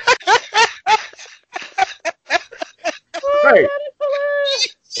 Hey,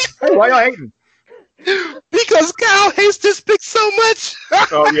 hey, why y'all hating? Because Kyle hates this pick so much.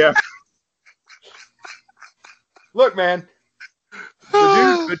 Oh yeah. Look, man,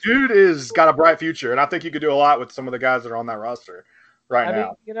 the dude is got a bright future, and I think he could do a lot with some of the guys that are on that roster right I now.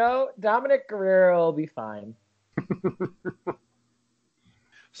 mean, you know, Dominic Guerrero will be fine.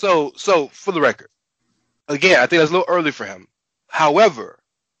 So for the record, again, I think that's a little early for him. However,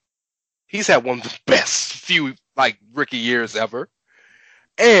 he's had one of the best few rookie years ever,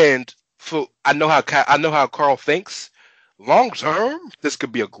 and I know how Carl thinks. Long term, this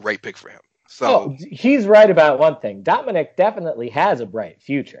could be a great pick for him. So he's right about one thing. Dominic definitely has a bright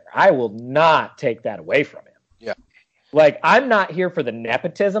future. I will not take that away from him. Yeah. Like, I'm not here for the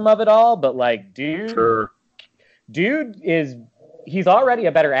nepotism of it all, but like, dude he's already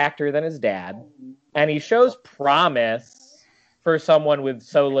a better actor than his dad, and he shows promise for someone with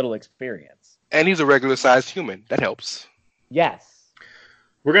so little experience. And he's a regular sized human. That helps. Yes.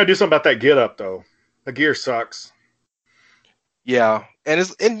 We're gonna do something about that get up though. The gear sucks. Yeah, and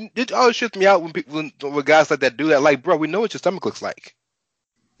it always shits me out when guys like that do that. Like, bro, we know what your stomach looks like.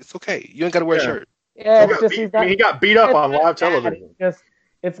 It's okay. You ain't got to wear a shirt. Yeah, he got beat up on live television.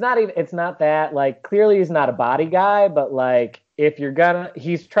 It's not that, like, clearly he's not a body guy, but like, if you're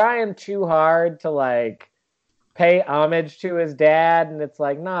he's trying too hard to like pay homage to his dad, and it's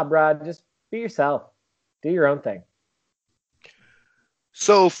like, nah, bro, just be yourself, do your own thing.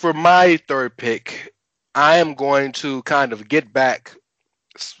 So for my third pick, I am going to kind of get back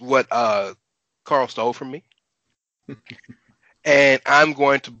what Carl stole from me. And I'm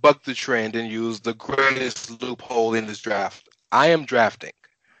going to buck the trend and use the greatest loophole in this draft. I am drafting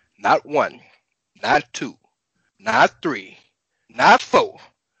not 1, not 2, not 3, not 4,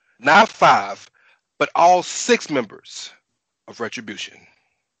 not 5, but all 6 members of Retribution.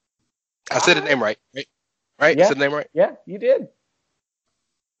 I said the name right? Right? Yeah. I said the name right? Yeah, you did.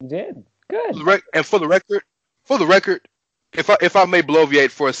 You did. Good. And for the record, if I may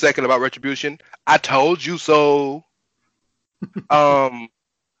bloviate for a second about Retribution, I told you so. Not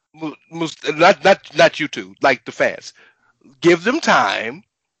you two, like the fans. Give them time.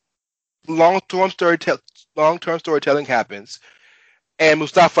 Long-term storytelling happens, and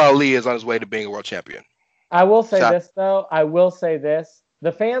Mustafa Ali is on his way to being a world champion. I will say this, though.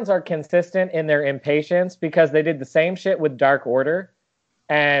 The fans are consistent in their impatience because they did the same shit with Dark Order,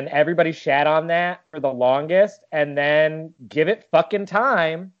 and everybody shat on that for the longest, and then give it fucking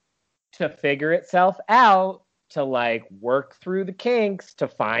time to figure itself out, to like work through the kinks, to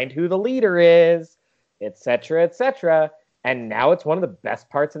find who the leader is, etc., etc. And now it's one of the best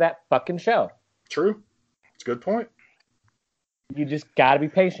parts of that fucking show. True. It's a good point. You just got to be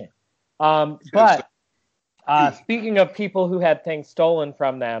patient. Speaking of people who had things stolen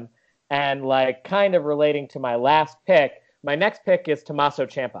from them, and like kind of relating to my last pick, my next pick is Tommaso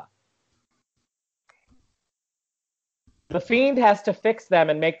Ciampa. The Fiend has to fix them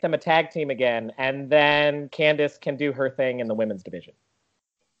and make them a tag team again, and then Candice can do her thing in the women's division.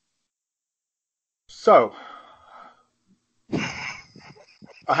 So,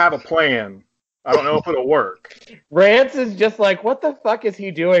 I have a plan. I don't know if it'll work. Rance is just like, what the fuck is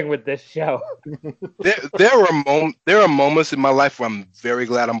he doing with this show? There are moments in my life where I'm very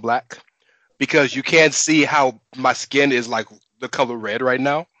glad I'm black, because you can't see how my skin is like the color red right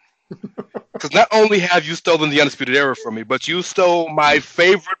now. Because not only have you stolen the Undisputed Era from me, but you stole my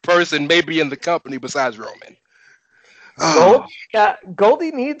favorite person maybe in the company besides Roman.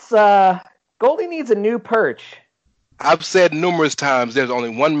 Goldie needs a new perch. I've said numerous times there's only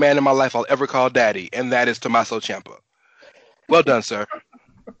one man in my life I'll ever call daddy, and that is Tommaso Ciampa. Well done, sir.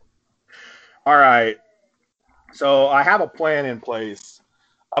 All right. So I have a plan in place.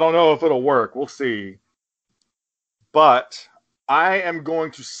 I don't know if it'll work. We'll see. But I am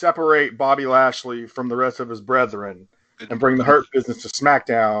going to separate Bobby Lashley from the rest of his brethren and bring the Hurt Business to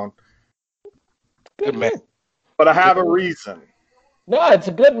SmackDown. Good man. But I have a reason. No, it's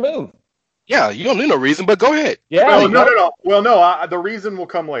a good move. Yeah, you don't need no reason, but go ahead. Yeah. No. Well, no, the reason will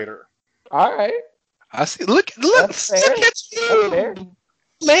come later. All right. I see. Look at you.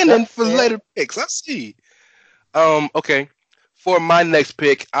 Landing for later picks. I see. Okay. For my next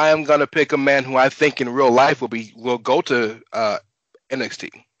pick, I am gonna pick a man who I think in real life will go to NXT.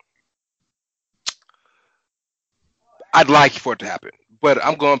 I'd like for it to happen, but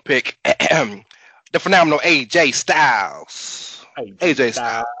I'm gonna pick the phenomenal AJ Styles. AJ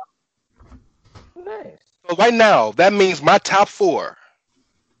Styles. Nice. So right now, that means my top 4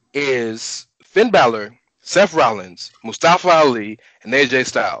 is Finn Balor, Seth Rollins, Mustafa Ali, and AJ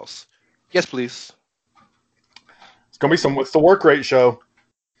Styles. Yes, please. gonna be some. It's the work rate show.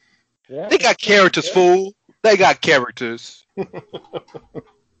 Yeah. They got characters, fool. They got characters.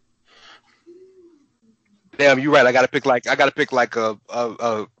 Damn, you're right. I gotta pick like a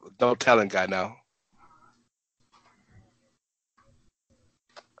no talent guy now.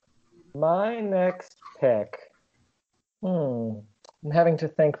 My next pick. I'm having to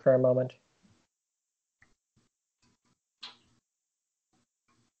think for a moment.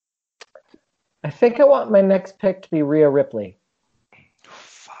 I think I want my next pick to be Rhea Ripley.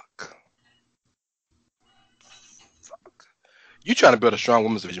 Fuck. You trying to build a strong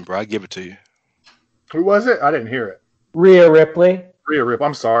women's division, bro? I give it to you. Who was it? I didn't hear it. Rhea Ripley. Rhea Rip.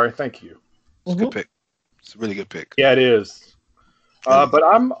 I'm sorry. Thank you. It's a good pick. It's a really good pick. Yeah, it is. But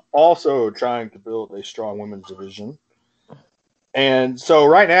I'm also trying to build a strong women's division. And so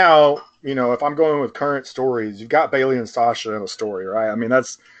right now, if I'm going with current stories, you've got Bayley and Sasha in a story, right? I mean,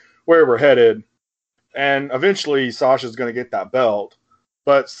 that's where we're headed. And eventually Sasha's going to get that belt.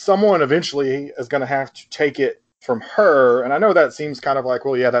 But someone eventually is going to have to take it from her. And I know that seems kind of like,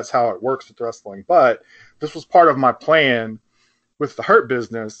 well, yeah, that's how it works with wrestling. But this was part of my plan with the Hurt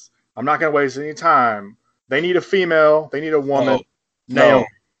Business. I'm not going to waste any time. They need a female. They need a woman. No.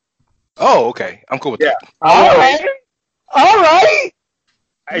 Oh, okay. I'm cool with that. All right.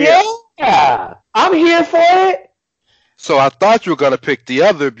 Yeah. I'm here for it. So I thought you were going to pick the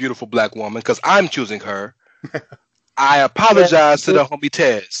other beautiful black woman because I'm choosing her. I apologize to the homie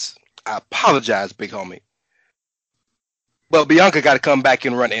Tez. I apologize, big homie. Well, Bianca got to come back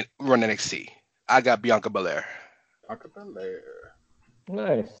and run NXT. I got Bianca Belair.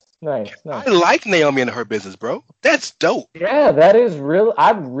 Nice. I like Naomi and her business, bro. That's dope. Yeah, that is real.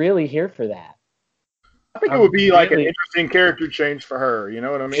 I'm really here for that. I think it would be like an interesting character change for her. You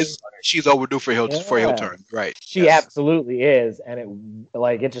know what I mean? She's overdue for a heel turn, right? She absolutely is, and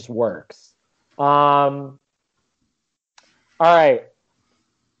it just works. All right.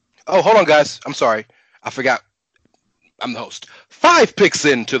 Oh, hold on, guys. I'm sorry. I forgot. I'm the host. 5 picks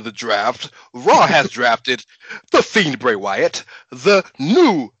into the draft. Raw has drafted The Fiend Bray Wyatt, The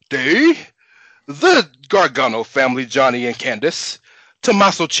New Day, The Gargano family, Johnny and Candice,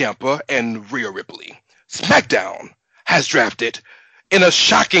 Tommaso Ciampa, and Rhea Ripley. SmackDown has drafted, in a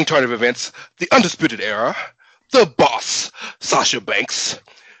shocking turn of events, The Undisputed Era, The Boss, Sasha Banks,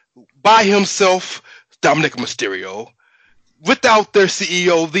 by himself, Dominic Mysterio, without their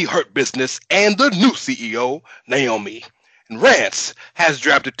CEO, The Hurt Business, and the new CEO, Naomi. And Rance has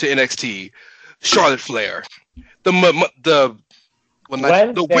drafted to NXT, Charlotte Flair, the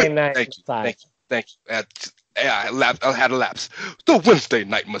Wednesday Night Messiah. Thank you. I had a lapse. The Wednesday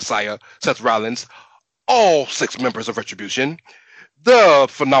Night Messiah, Seth Rollins, all 6 members of Retribution, the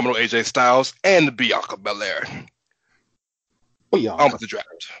phenomenal AJ Styles, and Bianca Belair. On with the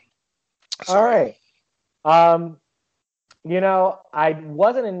draft. All right. I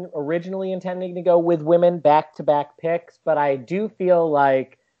wasn't originally intending to go with women back-to-back picks, but I do feel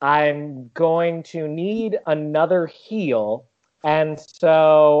like I'm going to need another heel. And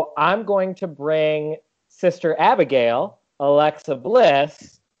so I'm going to bring Sister Abigail, Alexa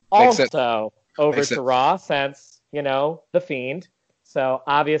Bliss, also over to Raw since, The Fiend. So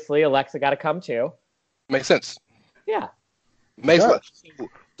obviously Alexa got to come too. Makes sense. Yeah. Makes sense.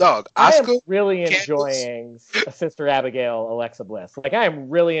 Dog, I am really enjoying Sister Abigail, Alexa Bliss. I am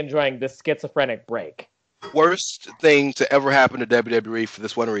really enjoying this schizophrenic break. Worst thing to ever happen to WWE for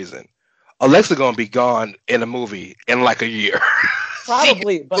this one reason. Alexa gonna be gone in a movie in like a year.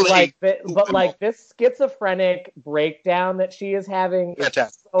 Probably, but this schizophrenic breakdown that she is having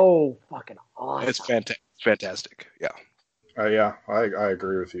is so fucking awesome. It's fantastic. Yeah. Yeah, I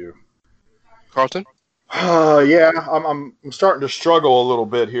agree with you. Carlton? Yeah, I'm starting to struggle a little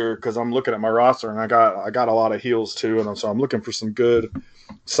bit here because I'm looking at my roster and I got a lot of heels too, and so I'm looking for some good,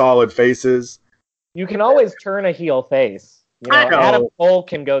 solid faces. You can always turn a heel face. Adam Cole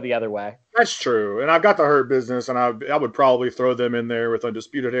can go the other way. That's true, and I've got the Hurt Business, and I would probably throw them in there with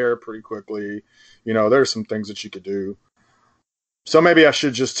Undisputed Era pretty quickly. There's some things that you could do. So maybe I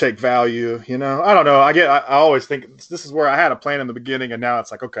should just take value. I don't know. I always think this is where I had a plan in the beginning, and now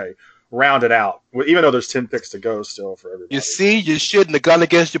it's like, okay, round it out. Even though there's 10 picks to go still for everybody. You see, you shouldn't have gone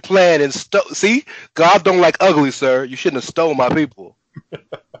against your plan and see, God don't like ugly, sir. You shouldn't have stole my people.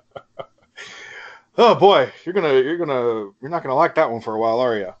 Oh boy, you're not gonna like that one for a while,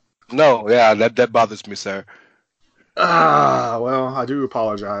 are you? No, yeah, that bothers me, sir. Well, I do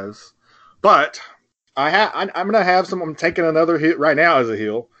apologize, but I'm gonna have some. I'm taking another hit right now as a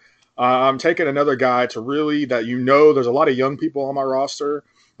heel. I'm taking another guy to really there's a lot of young people on my roster.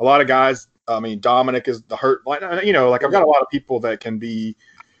 A lot of guys. I mean, Dominic is the Hurt. I've got a lot of people that can be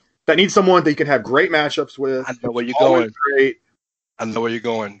that needs someone that you can have great matchups with. I know where you're Always going. Great. I know where you're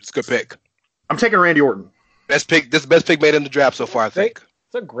going. It's a good pick. I'm taking Randy Orton. Best pick. This is the best pick made in the draft so far, I think.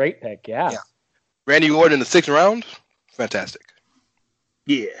 It's a great pick, yeah. Randy Orton in the 6th round. Fantastic.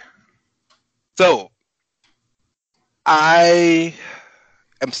 Yeah. So I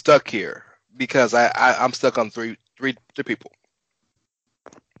am stuck here because I'm stuck on three people,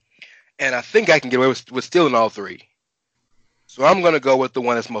 and I think I can get away with stealing all 3. So I'm gonna go with the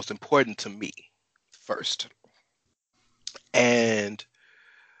one that's most important to me first, and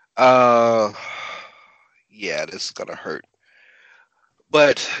yeah, this is gonna hurt,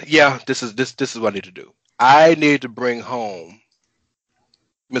 but yeah, this is what I need to do. I need to bring home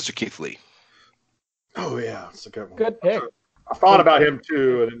Mr. Keith Lee. Oh yeah, it's a good one. Good pick. I thought about him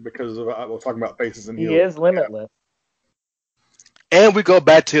too, and because I was talking about faces and heels. He is limitless. And we go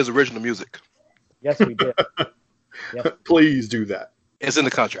back to his original music. Yes, we did. Yes. Please do that. It's in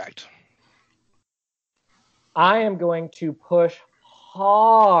the contract. I am going to push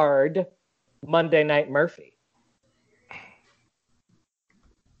hard Monday Night Murphy.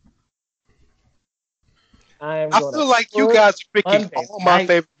 I feel like you guys are picking Monday all my Night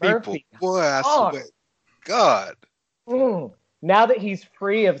favorite Murphy. people. Boy, I swear. God. Now that he's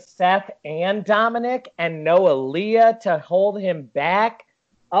free of Seth and Dominic and no Aaliyah to hold him back,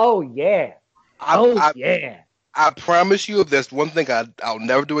 oh yeah. Yeah. I promise you, if there's one thing I'll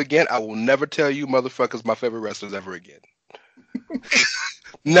never do again, I will never tell you motherfuckers my favorite wrestlers ever again.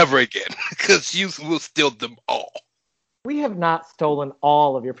 Never again. Because you will steal them all. We have not stolen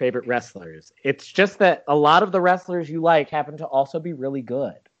all of your favorite wrestlers. It's just that a lot of the wrestlers you like happen to also be really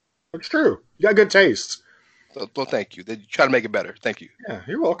good. It's true. You got good taste. Well, thank you. They try to make it better. Thank you. Yeah,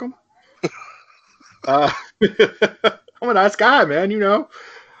 you're welcome. I'm a nice guy, man, you know.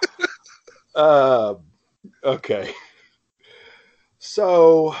 Okay.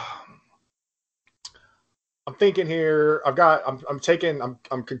 So I'm thinking here.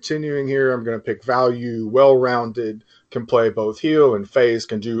 I'm continuing here. I'm going to pick value, well-rounded, can play both heel and face,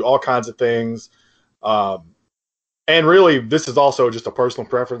 can do all kinds of things. And really, this is also just a personal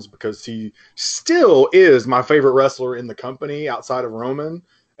preference because he still is my favorite wrestler in the company outside of Roman.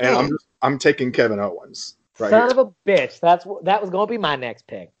 And I'm taking Kevin Owens. Son of a bitch. That was going to be my next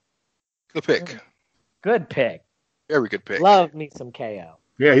pick. Good pick. Good pick. Very good pick. Love me some KO.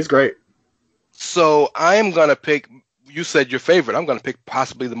 Yeah, he's great. So I'm going to pick, you said your favorite. I'm going to pick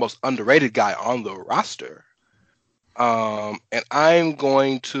possibly the most underrated guy on the roster. And I'm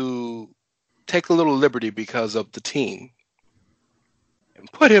going to take a little liberty because of the team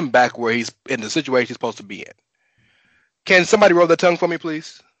and put him back where he's in the situation he's supposed to be in. Can somebody roll their tongue for me,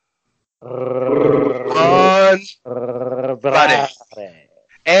 please? On Friday.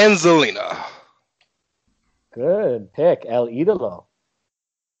 And Zelina. Good pick, El Idolo.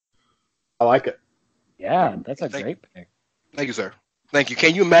 I like it. Yeah, that's a great pick. Thank you, sir. Thank you.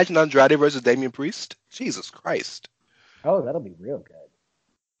 Can you imagine Andrade versus Damian Priest? Jesus Christ. Oh, that'll be real good.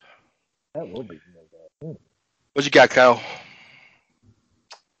 That will be real good. What you got, Kyle?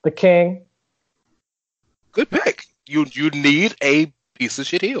 The King. Good pick. You need a piece of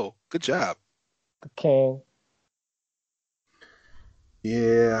shit heel. Good job. The King.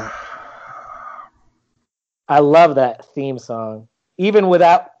 Yeah. I love that theme song. Even with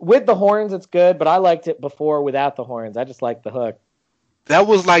the horns, it's good, but I liked it before without the horns. I just liked the hook. That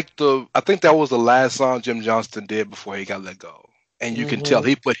was like I think that was the last song Jim Johnston did before he got let go. And you can tell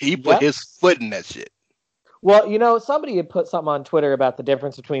he put his foot in that shit. Well, somebody had put something on Twitter about the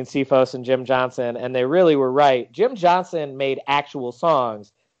difference between Cephos and Jim Johnson, and they really were right. Jim Johnson made actual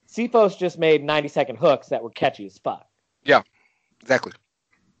songs. Cephos just made 90-second hooks that were catchy as fuck. Yeah, exactly.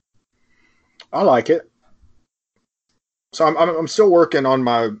 I like it. So I'm still working on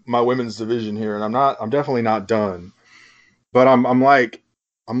my women's division here, and I'm definitely not done. But I'm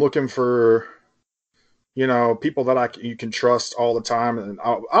looking for, people that you can trust all the time, and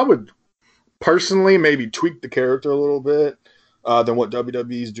I would personally maybe tweak the character a little bit than what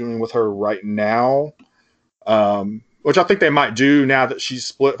WWE is doing with her right now, which I think they might do now that she's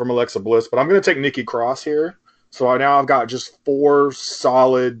split from Alexa Bliss. But I'm going to take Nikki Cross here. So now I've got just 4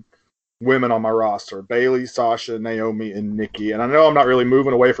 solid women on my roster: Bayley, Sasha, Naomi, and Nikki. And I know I'm not really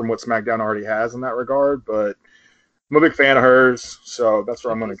moving away from what SmackDown already has in that regard, but I'm a big fan of hers, so that's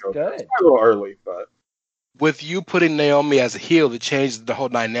where I'm going to go. It's a little early, but with you putting Naomi as a heel, it changed the whole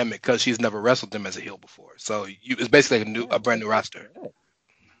dynamic because she's never wrestled them as a heel before. So it's basically a brand new roster.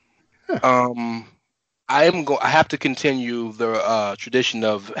 I have to continue the tradition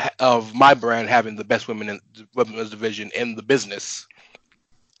of my brand having the best women's division in the business,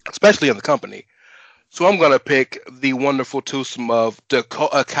 especially in the company. So I'm gonna pick the wonderful twosome of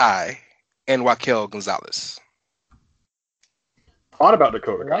Dakota Kai and Raquel Gonzalez. Thought about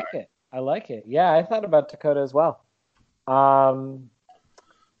Dakota Kai. I like it. Yeah, I thought about Dakota as well. I'm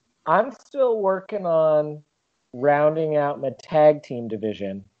still working on rounding out my tag team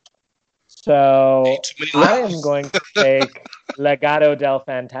division. So I am going to take Legado del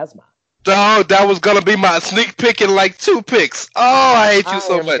Fantasma. Oh, that was gonna be my sneak pick in like 2 picks. Oh, I hate you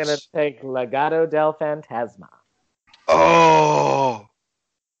so much. I'm gonna take Legado del Fantasma. Oh,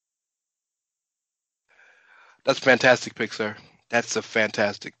 that's a fantastic pick, sir. That's a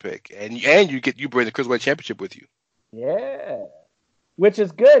fantastic pick, and you bring the Cruiserweight Championship with you. Yeah, which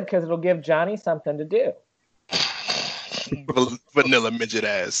is good because it'll give Johnny something to do. Vanilla midget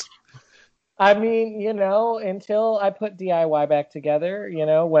ass. I mean, until I put DIY back together,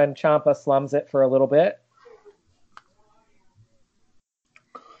 when Ciampa slums it for a little bit.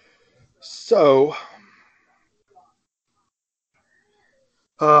 So,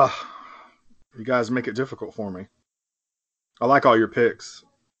 you guys make it difficult for me. I like all your picks,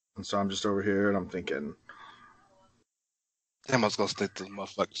 and so I'm just over here and I'm thinking. Damn, I was gonna stick to the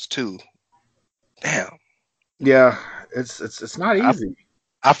motherfuckers too. Damn. Yeah, it's not easy.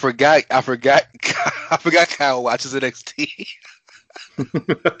 I forgot Kyle watches NXT.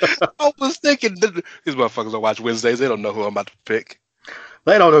 I was thinking these motherfuckers don't watch Wednesdays. They don't know who I'm about to pick.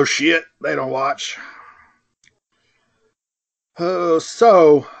 They don't know shit. They don't watch.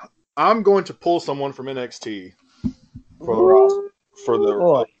 So I'm going to pull someone from NXT for the roster.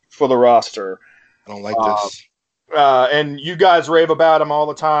 For the roster. I don't like this. And you guys rave about him all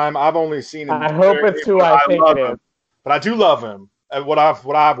the time. I've only seen him. I hope it's who I think it is. But I do love him. What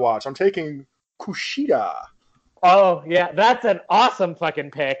I've watched. I'm taking Kushida. Oh yeah, that's an awesome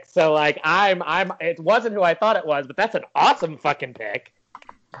fucking pick. So like it wasn't who I thought it was, but that's an awesome fucking pick.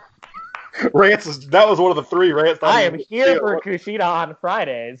 That was one of the 3 Rants. I am here for Kushida on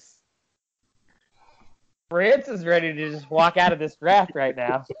Fridays. Rance is ready to just walk out of this draft right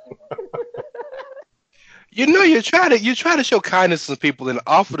now. You try to show kindness to people and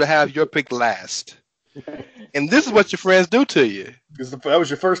offer to have your pick last. And this is what your friends do to you. That was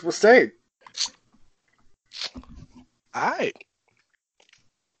your first mistake. All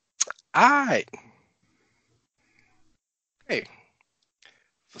right. Hey,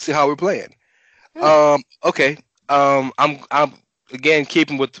 let's see how we're playing. Okay. I'm again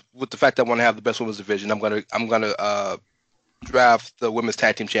keeping with the fact that I want to have the best women's division. I'm gonna draft the women's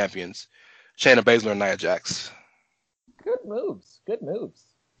tag team champions, Shayna Baszler and Nia Jax. Good moves.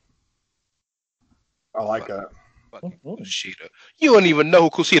 I like that. Fucking Kushida. You don't even know who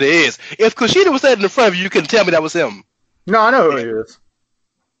Kushida is. If Kushida was standing in front of you, you couldn't tell me that was him. No, I know who he is.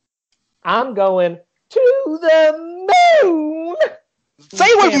 I'm going to the moon. Stay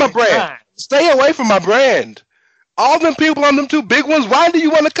away from my brand. Stay away from my brand. All them people on them 2 big ones, why do you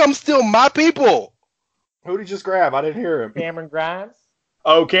want to come steal my people? Who did you just grab? I didn't hear him. Cameron Grimes.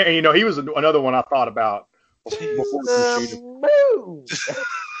 Okay, he was another one I thought about.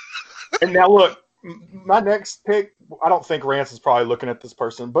 And now look, my next pick, I don't think Rance is probably looking at this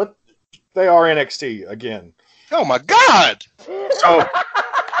person, but they are NXT again. Oh my God! So,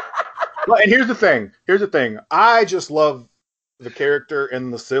 and here's the thing. I just love the character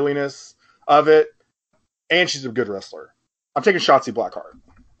and the silliness of it, and she's a good wrestler. I'm taking Shotzi Blackheart.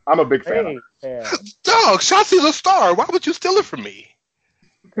 I'm a big fan of her. Dog, Shotzi's a star. Why would you steal it from me?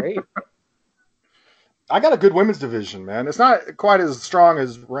 Great. I got a good women's division, man. It's not quite as strong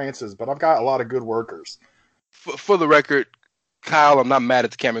as Rance's, but I've got a lot of good workers. For the record, Kyle, I'm not mad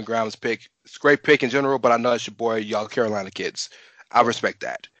at the Cameron Grimes pick. It's a great pick in general, but I know it's your boy, y'all Carolina kids. I respect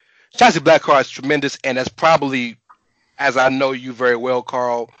that. Shotzi Blackheart is tremendous, and that's probably, as I know you very well,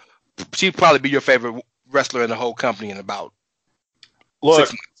 Carl, she'd probably be your favorite wrestler in the whole company in about 6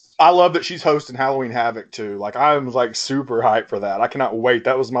 months. I love that she's hosting Halloween Havoc too. Like I'm like super hyped for that. I cannot wait.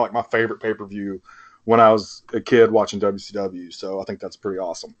 That was my favorite pay-per-view when I was a kid watching WCW. So I think that's pretty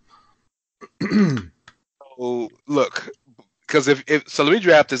awesome. So, look, because so let me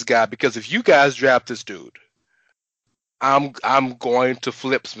draft this guy, because if you guys draft this dude, I'm going to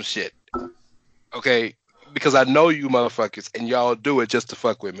flip some shit. Okay? Because I know you motherfuckers and y'all do it just to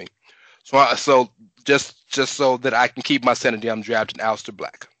fuck with me. So just so that I can keep my sanity, I'm drafting Aleister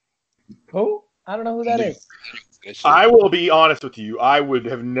Black. Who? I don't know who that is. I will be honest with you. I would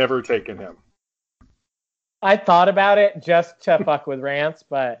have never taken him. I thought about it just to fuck with Rance,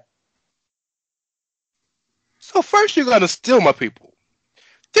 but... So first you're going to steal my people.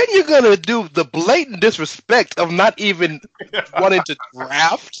 Then you're going to do the blatant disrespect of not even wanting to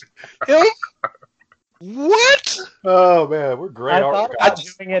draft him? What? Oh man, we're great. I aren't thought we, about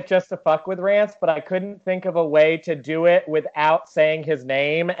guys? doing it just to fuck with Rance, but I couldn't think of a way to do it without saying his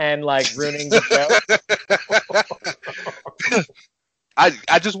name and like ruining the joke.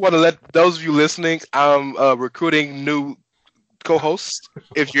 I just want to let those of you listening, I'm recruiting new co-hosts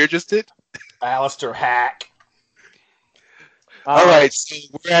if you're interested. Alistair Hack. All right, so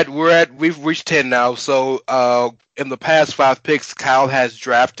we've reached 10 now. So in the past 5 picks, Kyle has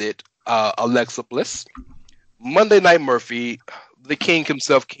drafted Alexa Bliss, Monday Night Murphy, the King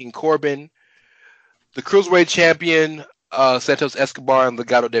himself, King Corbin, the Cruiserweight Champion, Santos Escobar and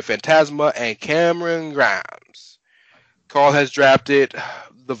Legado de Fantasma, and Cameron Grimes. Carl has drafted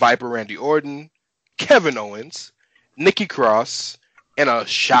the Viper Randy Orton, Kevin Owens, Nikki Cross, and a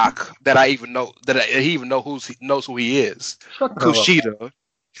shock that he even knows who he is, Kushida,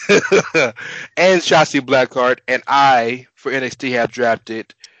 and Shotzi Blackheart. And I, for NXT, have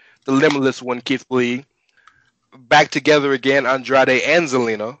drafted the limitless one, Keith Lee, back together again, Andrade and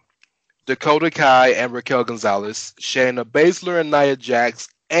Zelina, Dakota Kai and Raquel Gonzalez, Shayna Baszler and Nia Jax,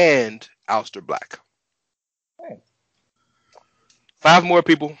 and Aleister Black. Hey. 5 more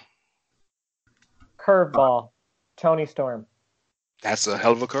people. Curveball, Tony Storm. That's a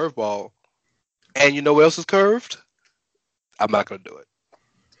hell of a curveball. And you know what else is curved? I'm not going to do it.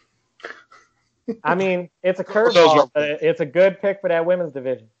 I mean, it's a curveball, but it's a good pick for that women's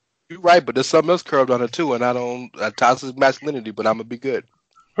division. You're right, but there's something else curved on it too, and I don't toxic masculinity, but I'm going to be good.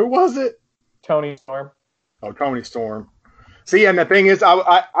 Who was it? Tony Storm. Oh, Tony Storm. See, and the thing is,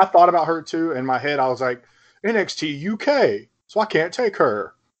 I thought about her too. In my head, I was like, NXT UK, so I can't take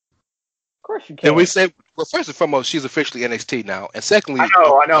her. Of course you can. Can we say, well, first and foremost, she's officially NXT now, and secondly,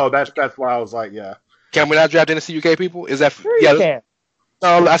 I know. That's why I was like, yeah. Can we not draft NXT UK people? Is that Sure you can.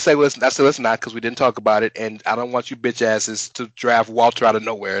 No, I say let's not because we didn't talk about it, and I don't want you bitch asses to draft Walter out of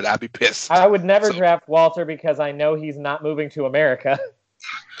nowhere, and I'd be pissed. I would never draft Walter because I know he's not moving to America.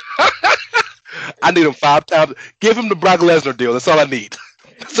 I need him 5 times. Give him the Brock Lesnar deal. That's all I need.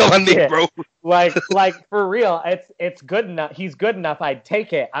 That's all I need, Yeah. bro. Like for real, it's good enough. He's good enough. I'd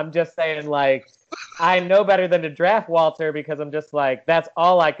take it. I'm just saying, like, I know better than to draft Walter because I'm just like, that's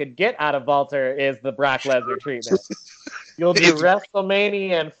all I could get out of Walter is the Brock Lesnar treatment. You'll do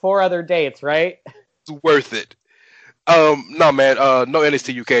WrestleMania and 4 other dates, right? It's worth it. No, man. No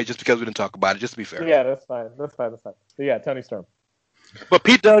NXT UK just because we didn't talk about it. Just to be fair. Yeah, that's fine. So yeah, Tony Storm. But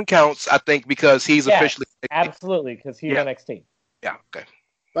Pete Dunne counts, I think, because he's officially. Absolutely, because he's NXT. Yeah. Okay.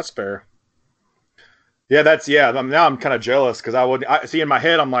 That's fair. Yeah, now I'm kind of jealous because I see in my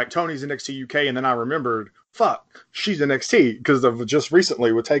head I'm like Tony's NXT UK, and then I remembered, fuck, she's NXT because of just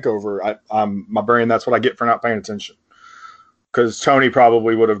recently with Takeover. My brain, that's what I get for not paying attention. Because Tony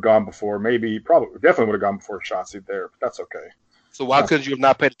probably would have gone before, definitely would have gone before Shotzi there, but that's okay. So why couldn't you have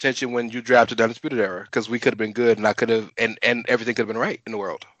not paid attention when you drafted the Undisputed Era? Because we could have been good, and I could have, and everything could have been right in the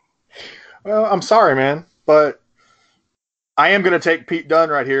world. Well, I'm sorry, man, but I am going to take Pete Dunne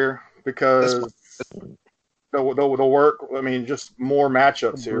right here because the work. I mean, just more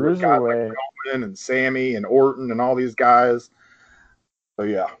matchups here with guys like Roman and Sammy and Orton and all these guys. So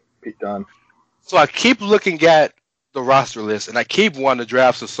yeah, Pete Dunne. So I keep looking at the roster list, and I keep wanting to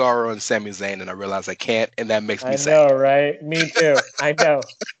draft Cesaro and Sami Zayn, and I realize I can't, and that makes me sad. I know, right? Me too. I know.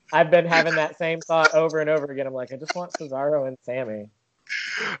 I've been having that same thought over and over again. I'm like, I just want Cesaro and Sammy.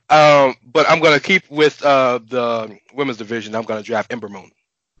 But I'm going to keep with the women's division. I'm going to draft Ember Moon.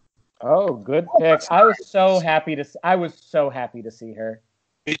 Oh, good pick. I was so happy to see her.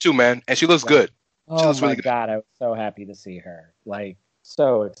 Me too, man. And she looks good. Oh my God, I was so happy to see her. Like,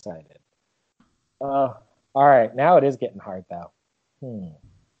 so excited. All right, now it is getting hard though.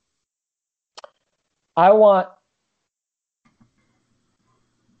 I want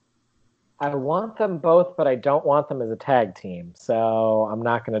them both, but I don't want them as a tag team, so I'm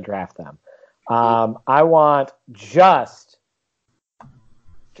not going to draft them. I want just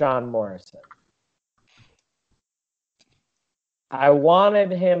John Morrison. I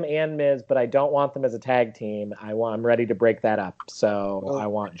wanted him and Miz, but I don't want them as a tag team. I'm ready to break that up, so I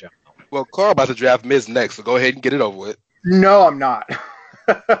want John. Well, Carl about to draft Miz next, so go ahead and get it over with. No, I'm not.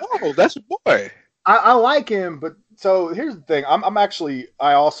 Oh, that's your boy. I like him, but so here's the thing.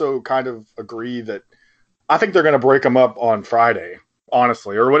 I also kind of agree that I think they're going to break them up on Friday,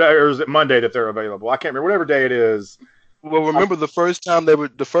 honestly, or whatever. Or is it Monday that they're available? I can't remember. Whatever day it is. Well, remember the first time they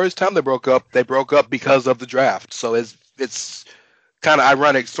broke up because of the draft. So it's kind of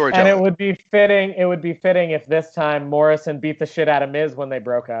ironic storytelling. And it would be fitting if this time Morrison beat the shit out of Miz when they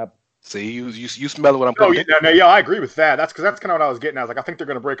broke up. See, you smell what I'm putting. Yeah, I agree with that. That's kind of what I was getting at. I was like, I think they're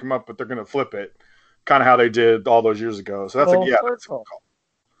going to break them up, but they're going to flip it, kind of how they did all those years ago. So that's that's a cool call.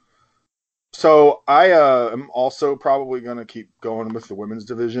 So I am also probably going to keep going with the women's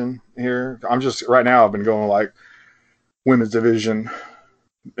division here. I'm just right now. I've been going like women's division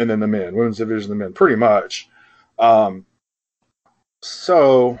and then the men, women's division, the men, pretty much. Um,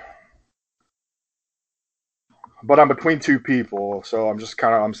 so, but I'm between two people, so I'm just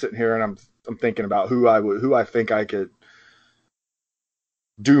kind of I'm sitting here and I'm thinking about who I think I could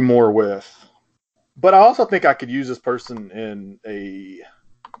do more with. But I also think I could use this person in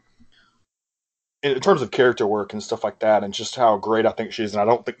terms of character work and stuff like that, and just how great I think she is. And I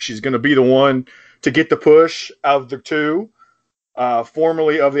don't think she's going to be the one to get the push of the two,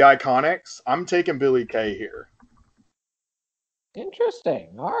 formerly of the Iconics. I'm taking Billy Kay here. Interesting.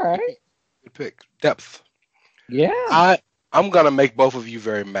 All right. Good pick. Depth. Yeah. I'm gonna make both of you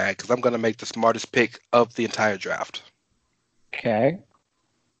very mad because I'm gonna make the smartest pick of the entire draft. Okay.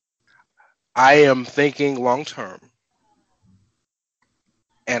 I am thinking long term,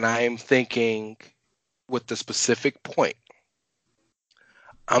 and I am thinking with the specific point.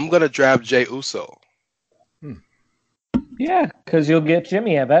 I'm gonna draft Jey Uso. Yeah, because you'll get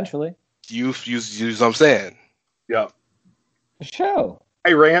Jimmy eventually. You what I'm saying. Yep. The show.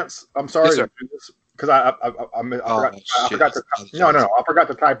 Hey, Rance, I'm sorry Yes, to sir. do this because I forgot to I forgot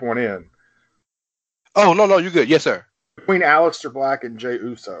to type one in. Oh no, you're good. Yes, sir. Between Aleister Black and Jey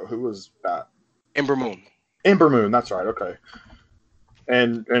Uso, who was that? Ember Moon. Ember Moon, that's right. Okay.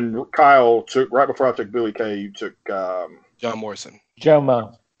 And Kyle took right before I took Billy Kay. You took John Morrison. Joe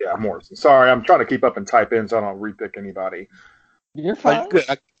Mo. yeah, Morrison. Sorry, I'm trying to keep up and type in so I don't repick anybody. You're Oh, fine. you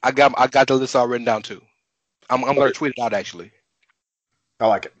good. I got the list all written down too. I'm gonna tweet it out actually. I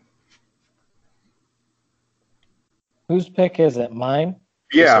like it. Whose pick is it? Mine?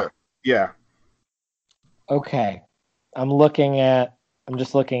 Yeah, sir. yeah. Okay. I'm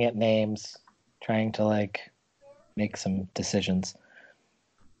just looking at names, trying to like make some decisions.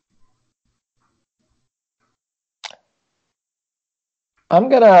 I'm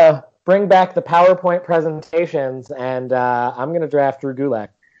gonna bring back the PowerPoint presentations, and I'm gonna draft Drew Gulak.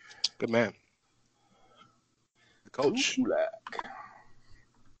 Good man. The coach.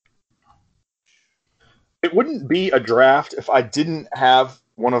 It wouldn't be a draft if I didn't have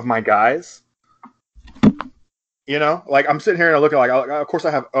one of my guys. You know, like I'm sitting here and I'm looking like, of course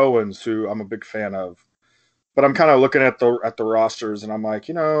I have Owens, who I'm a big fan of, but I'm kind of looking at the rosters and I'm like,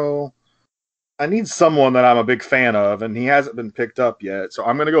 you know, I need someone that I'm a big fan of, and he hasn't been picked up yet. So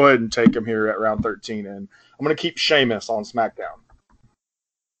I'm going to go ahead and take him here at round 13, and I'm going to keep Sheamus on SmackDown.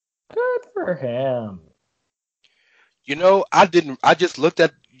 Good for him. You know, I just looked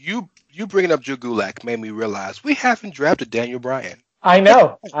at you. You bringing up Drew Gulak made me realize we haven't drafted Daniel Bryan. I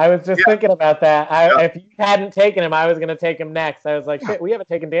know. I was just Yeah. thinking about that. Yeah. If you hadn't taken him, I was going to take him next. I was like, shit, we haven't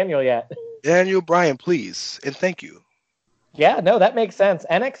taken Daniel yet. Daniel Bryan, please, and thank you. Yeah, no, that makes sense.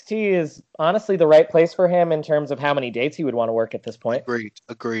 NXT is honestly the right place for him in terms of how many dates he would want to work at this point.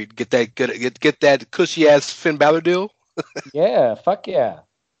 Agreed. Get that cushy ass Finn Balor deal. Yeah, fuck yeah.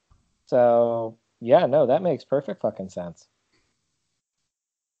 So, yeah, no, that makes perfect fucking sense.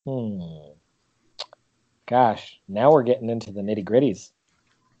 Gosh, now we're getting into the nitty gritties.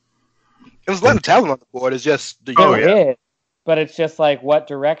 There's a lot of talent on the board. It's just the Oh, yeah. But it's just like, what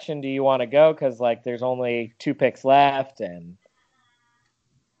direction do you want to go? Because like, there's only 2 picks left, and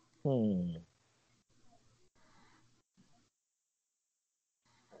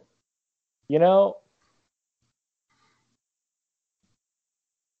you know,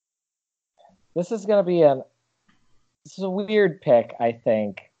 this is a weird pick, I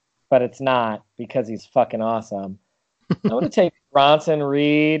think, but it's not because he's fucking awesome. I'm going to take Bronson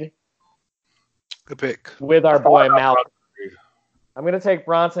Reed good pick. with our boy Malcolm. I'm going to take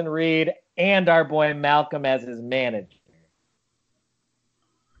Bronson Reed and our boy Malcolm as his manager.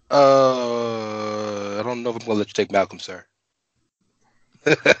 I don't know if I'm gonna let you take Malcolm, sir.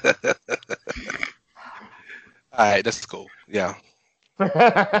 All right, that's cool. Yeah.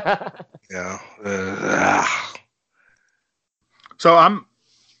 So I'm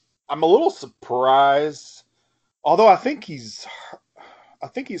a little surprised, although I think he's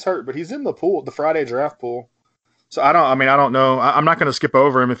hurt, but he's in the pool, the Friday draft pool. So I don't know. I'm not going to skip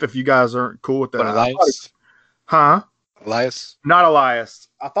over him if you guys aren't cool with that. But Elias? Huh? Elias? Not Elias.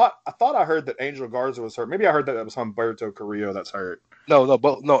 I thought I heard that Angel Garza was hurt. Maybe I heard that it was Humberto Carrillo that's hurt.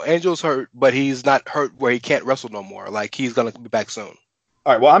 No, Angel's hurt, but he's not hurt where he can't wrestle no more. Like he's gonna be back soon.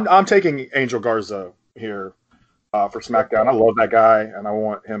 All right. Well, I'm taking Angel Garza here for SmackDown. I love that guy, and I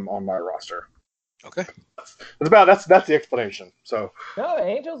want him on my roster. Okay. That's the explanation. So No,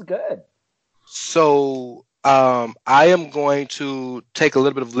 Angel's good. So I am going to take a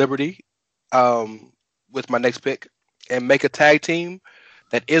little bit of liberty with my next pick and make a tag team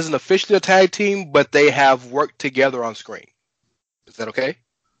that isn't officially a tag team, but they have worked together on screen. Is that okay?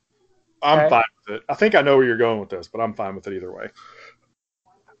 I'm Okay. fine with it. I think I know where you're going with this, but I'm fine with it either way.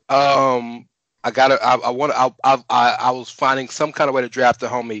 I was finding some kind of way to draft the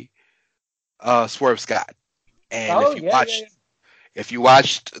homie Swerve Scott. And if you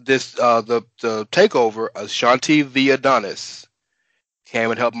watched this the takeover, Ashanti the Adonis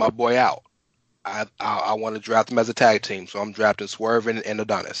came and helped my boy out. I want to draft them as a tag team, so I'm drafting Swerve and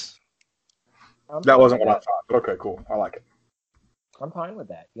Adonis. That wasn't what I thought. But okay, cool. I like it. I'm fine with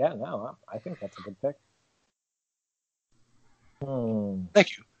that. Yeah, no, I think that's a good pick.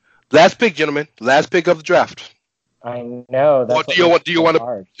 Thank you. Last pick, gentlemen. Last pick of the draft. I know. That's do you want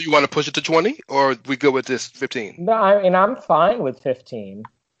to push it to 20, or we good with this 15? No, I mean I'm fine with 15,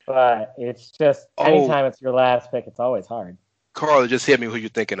 but it's just anytime it's your last pick, it's always hard. Carl, it just hit me who you're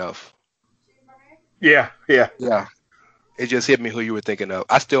thinking of. Yeah. It just hit me who you were thinking of.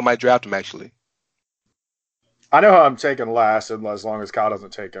 I still might draft him, actually. I know how I'm taking last, as long as Kyle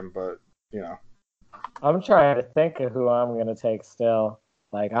doesn't take him, but, you know. I'm trying to think of who I'm going to take still.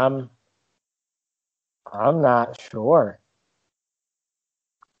 Like, I'm not sure.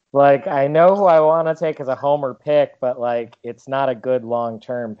 Like, I know who I want to take as a homer pick, but, like, it's not a good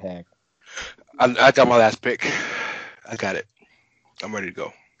long-term pick. I got my last pick. I got it. I'm ready to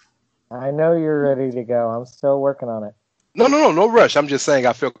go. I know you're ready to go. I'm still working on it. No rush. I'm just saying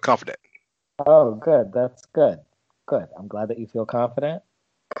I feel confident. Oh, good. That's good. Good. I'm glad that you feel confident.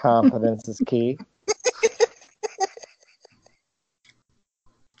 Confidence is key.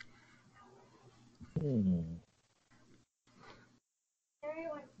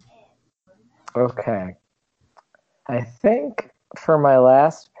 Okay. I think for my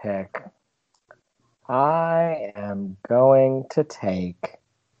last pick, I am going to take...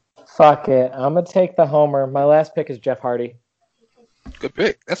 Fuck it. I'm going to take the homer. My last pick is Jeff Hardy. Good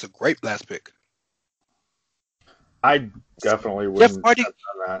pick. That's a great last pick. I definitely wouldn't.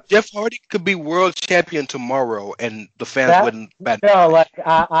 Jeff Hardy could be world champion tomorrow, and the fans wouldn't bat. No, like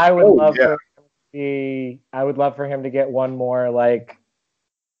I would love for him to be. I would love for him to get one more like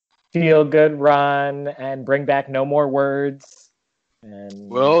feel good run and bring back No More Words. And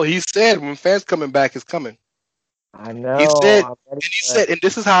well, he said when fans coming back is coming. I know. He said, and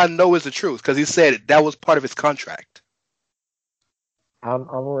this is how I know it's the truth, because he said that was part of his contract. I'm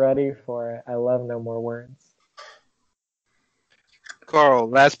ready for it. I love No More Words. Carl,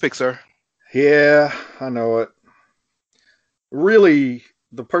 last pick, sir. Yeah, I know it. Really,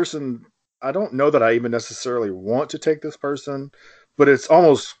 the person, I don't know that I even necessarily want to take this person, but it's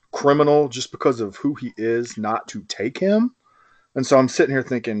almost criminal just because of who he is not to take him. And so I'm sitting here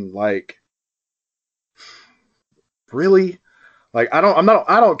thinking, like, really? Like, I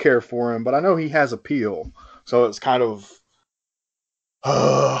don't care for him, but I know he has appeal. So it's kind of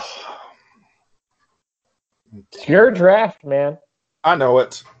it's your draft, man. I know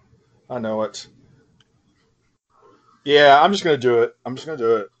it. Yeah, I'm just gonna do it.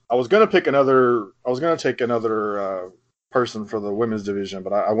 I was gonna take another person for the women's division,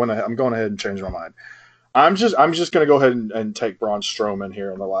 but I'm going ahead and change my mind. I'm just gonna go ahead and take Braun Strowman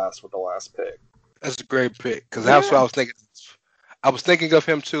here with the last pick. That's a great pick, because that's what I was thinking. I was thinking of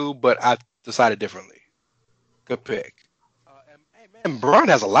him too, but I decided differently. Good pick. And Braun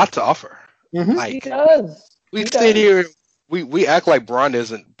has a lot to offer. Mm-hmm. Like, he does. We sit here, we act like Braun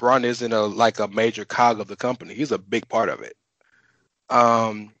isn't a major cog of the company. He's a big part of it.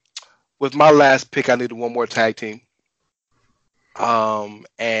 With my last pick, I needed one more tag team.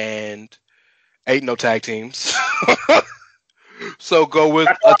 And ain't no tag teams. So go with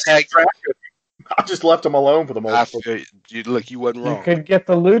a tag team. I just left him alone for the most part. Look, you wasn't wrong. You could get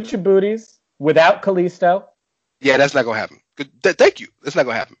the Lucha Booties without Kalisto. Yeah, that's not gonna happen. Thank you. That's not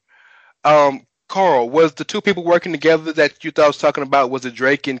gonna happen. Carl, was the two people working together that you thought I was talking about, was it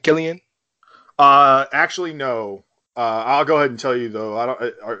Drake and Killian? Actually, no. I'll go ahead and tell you though.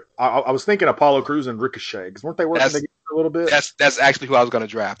 I was thinking Apollo Crews and Ricochet, because weren't they working together a little bit? That's actually who I was gonna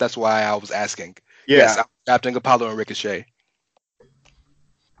draft. That's why I was asking. Yeah. Yes, I'm drafting Apollo and Ricochet.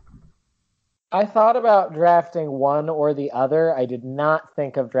 I thought about drafting one or the other. I did not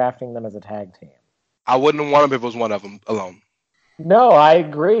think of drafting them as a tag team. I wouldn't want them if it was one of them alone. No, I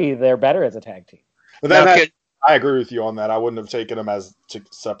agree. They're better as a tag team. But I agree with you on that. I wouldn't have taken them as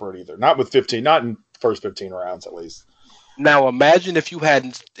separate either. Not with 15. Not in first 15 rounds, at least. Now imagine if you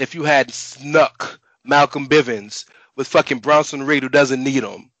had snuck Malcolm Bivens with fucking Bronson Reed, who doesn't need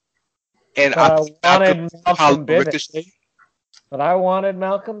him. And I wanted Malcolm Bivens. But I wanted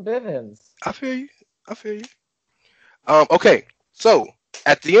Malcolm Bivens. I feel you. Okay, so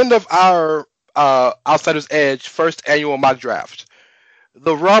at the end of our Outsiders Edge first annual mock draft,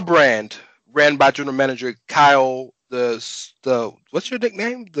 The Raw brand, ran by general manager Kyle. The what's your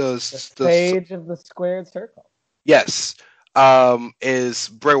nickname? The Sage of the Squared Circle. Yes. Is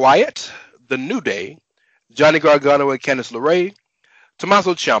Bray Wyatt, The New Day, Johnny Gargano and Candice LeRae,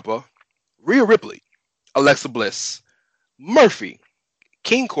 Tommaso Ciampa, Rhea Ripley, Alexa Bliss, Murphy,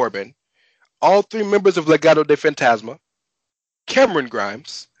 King Corbin, all three members of Legado de Fantasma, Cameron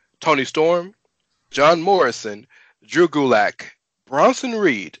Grimes, Tony Storm, John Morrison, Drew Gulak, Bronson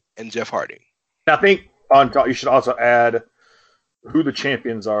Reed, and Jeff Hardy. I think on top you should also add who the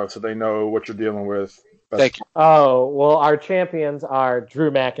champions are so they know what you're dealing with. Thank you. Oh, well, our champions are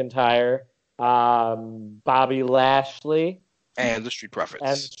Drew McIntyre, Bobby Lashley, And the Street Profits.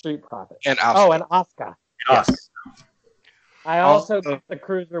 and Street Profits. And Oh, Asuka. and Asuka. Yes. I also got the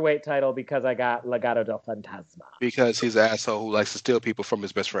cruiserweight title because I got Legado del Fantasma. Because he's an asshole who likes to steal people from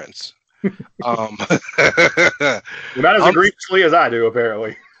his best friends. Not as egregiously as I do,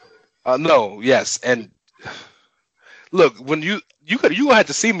 apparently. No, yes, and look, when you gonna have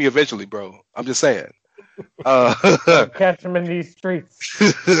to see me eventually, bro. I'm just saying. Catch him in these streets.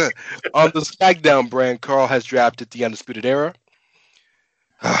 On the SmackDown brand, Carl has drafted the Undisputed Era.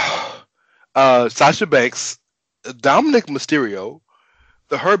 Sasha Banks, Dominic Mysterio,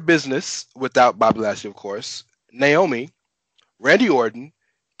 The Hurt Business without Bobby Lashley, of course, Naomi, Randy Orton,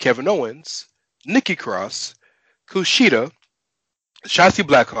 Kevin Owens, Nikki Cross, Kushida, Shotzi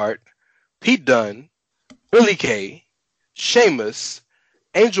Blackheart, Pete Dunne, Billie Kay, Sheamus,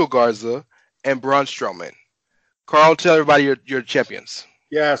 Angel Garza, and Braun Strowman. Carl, tell everybody your champions.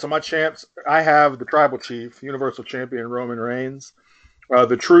 Yeah, so my champs, I have the Tribal Chief, Universal Champion Roman Reigns,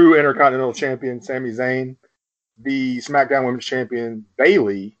 the true Intercontinental Champion Sami Zayn, the SmackDown Women's Champion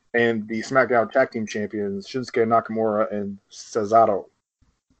Bayley, and the SmackDown Tag Team Champions Shinsuke Nakamura and Cesaro.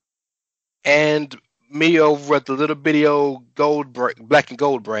 And me over at the little bitty old black and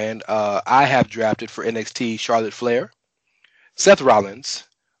gold brand, I have drafted for NXT Charlotte Flair, Seth Rollins,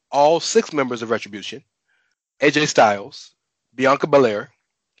 all 6 members of Retribution, AJ Styles, Bianca Belair,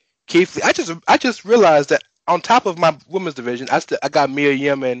 Keith Lee. I just realized that on top of my women's division, I got Mia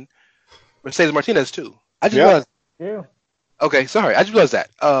Yim and Mercedes Martinez too. I just realized. Yeah. Okay, sorry. I just realized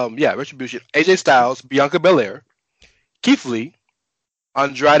that. Retribution, AJ Styles, Bianca Belair, Keith Lee,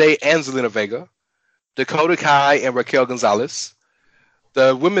 Andrade and Zelina Vega, Dakota Kai and Raquel Gonzalez,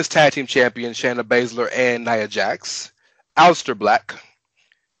 the women's tag team champion Shayna Baszler and Nia Jax, Aleister Black,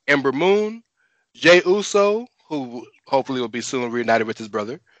 Ember Moon, Jey Uso, who hopefully will be soon reunited with his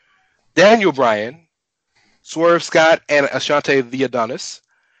brother, Daniel Bryan, Swerve Scott and Ashante the Adonis,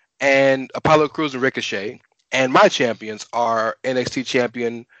 and Apollo Crews and Ricochet. And my champions are NXT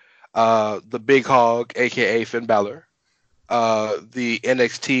champion, the Big Hog, a.k.a. Finn Balor, the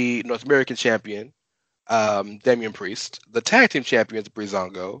NXT North American champion, Damian Priest, the tag team champions,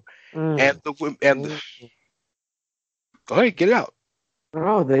 Breezango, and the go ahead, get it out.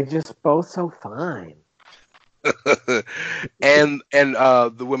 Oh, they just both so fine. and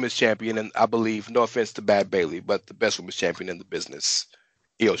the women's champion, and I believe, no offense to Bad Bailey, but the best women's champion in the business,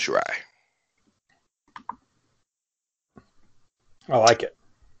 Io Shirai. I like it.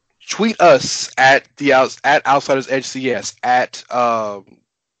 Tweet us at Outsiders Edge CS, at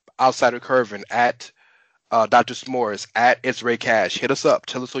Outsider Curvin, at Dr. S'mores, at It's Ray Cash. Hit us up.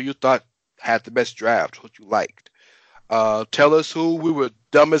 Tell us who you thought had the best draft, what you liked. Tell us who we were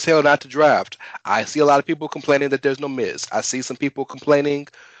dumb as hell not to draft. I see a lot of people complaining that there's no Miz. I see some people complaining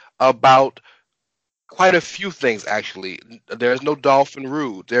about quite a few things, actually. There's no Dolph and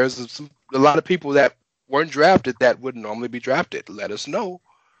Rude. There's a lot of people that weren't drafted that would normally be drafted. Let us know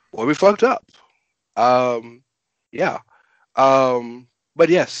where we fucked up. But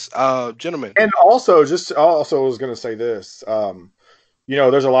yes, gentlemen. And also, I was going to say this.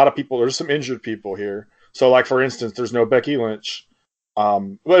 There's a lot of people. There's some injured people here. So, like, for instance, there's no Becky Lynch.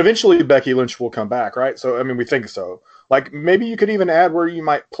 But eventually Becky Lynch will come back, right? So, I mean, we think so. Like, maybe you could even add where you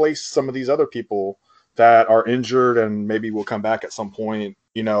might place some of these other people that are injured and maybe will come back at some point,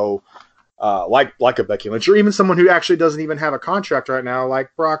 like a Becky Lynch, or even someone who actually doesn't even have a contract right now,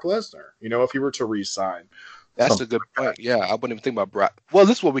 like Brock Lesnar, if he were to re-sign. That's a good point. Yeah, I wouldn't even think about Brock. Well,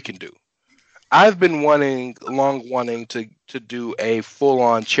 this is what we can do. I've been long wanting to do a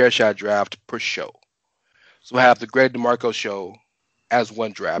full-on chair shot draft per show. So we'll have the Greg DeMarco show as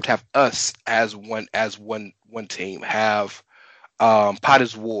one draft, have us as one team, have Pot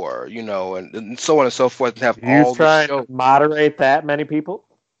is War, and so on and so forth, and have all the shows. To moderate that many people?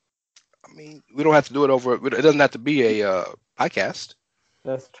 I mean, we don't have to do it over. It doesn't have to be a podcast.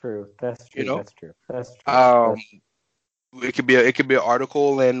 That's true. That's true. That's true. It could be an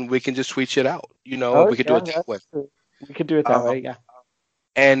article, and we can just tweet shit out. We could do it that way. We could do it that way. Yeah.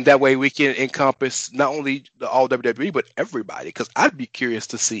 And that way we can encompass not only the all WWE, but everybody. Because I'd be curious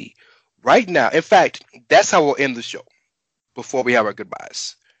to see right now. In fact, that's how we'll end the show before we have our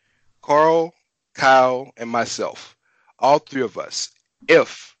goodbyes. Carl, Kyle, and myself, all three of us,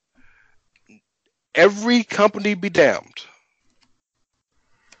 if every company be damned,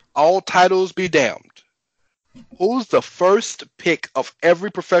 all titles be damned, who's the first pick of every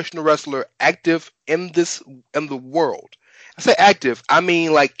professional wrestler active in the world? I say active, I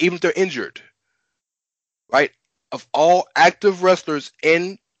mean like even if they're injured, right? Of all active wrestlers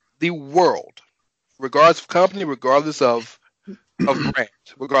in the world, regardless of company, regardless of brand,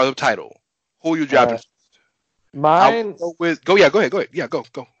 regardless of title, who you drafting? Mine. Go ahead. Yeah, go.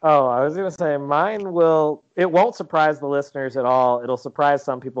 Oh, I was gonna say mine will. It won't surprise the listeners at all. It'll surprise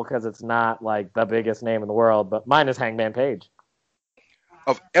some people because it's not like the biggest name in the world. But mine is Hangman Page.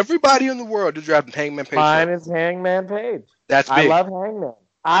 Of everybody in the world to draft Hangman Page. Mine is Hangman Page. That's big.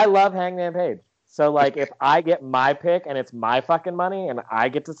 I love Hangman Page. So like, if I get my pick and it's my fucking money and I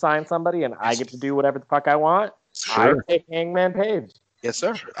get to sign somebody and I get to do whatever the fuck I want, I pick Hangman Page. Yes,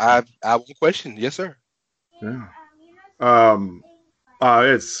 sir. I won't question. Yes, sir. Yeah.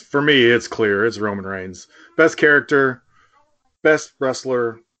 It's for me. It's clear. It's Roman Reigns. Best character, best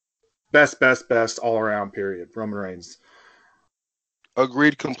wrestler, best all around. Period. Roman Reigns.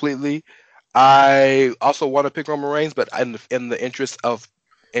 Agreed completely. I also want to pick Roman Reigns, but in the interest of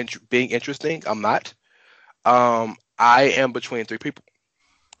being interesting, I'm not. I am between three people.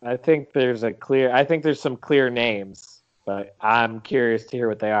 I think there's some clear names, but I'm curious to hear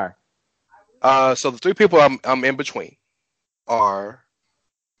what they are. So the three people I'm in between are,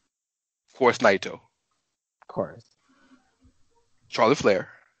 of course, Naito. Of course. Charlotte Flair.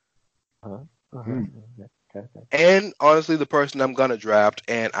 Okay. And honestly, the person I'm gonna draft,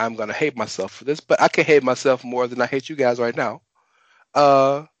 and I'm gonna hate myself for this, but I can hate myself more than I hate you guys right now.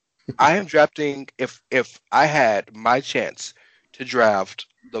 I am drafting, if I had my chance to draft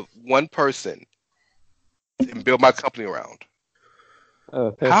the one person and build my company around.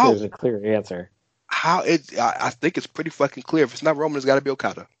 Oh, there's a clear answer. I think it's pretty fucking clear. If it's not Roman, it's got to be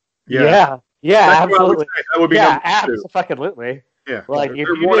Okada. Yeah, absolutely. That would be absolutely. Yeah, like if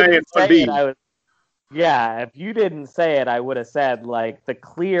you didn't say it, I would. Yeah, if you didn't say it, I would have said like the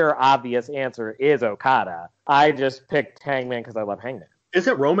clear, obvious answer is Okada. I just picked Hangman because I love Hangman.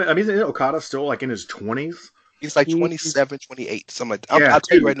 Isn't Roman? I mean, isn't Okada still like in his 20s? He's like 27, 28, something like that. I'll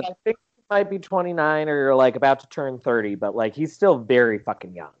tell you right now. I think he might be 29 or like about to turn 30, but like he's still very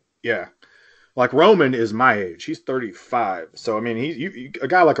fucking young. Yeah. Like Roman is my age. He's 35. So I mean, a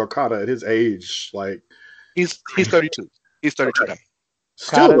guy like Okada at his age, like he's 32. He's 32 now.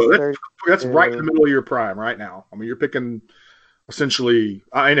 Still, that's right in the middle of your prime right now. I mean, you're picking essentially.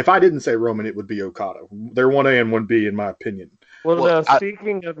 And if I didn't say Roman, it would be Okada. They're 1A and 1B in my opinion. Well,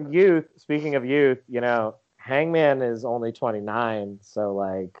 speaking of youth, you know, Hangman is only 29, so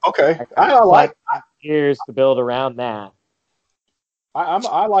like okay, I like years to build around that.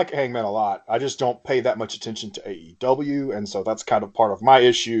 I like Hangman a lot. I just don't pay that much attention to AEW, and so that's kind of part of my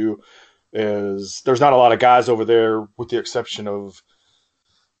issue. Is there's not a lot of guys over there, with the exception of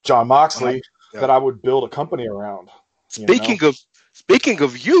John Moxley, that I would build a company around. Speaking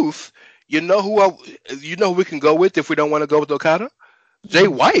of youth, you know who we can go with if we don't want to go with Okada? Jay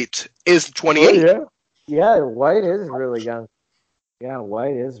White is 28. Oh, yeah, White is really young. Yeah,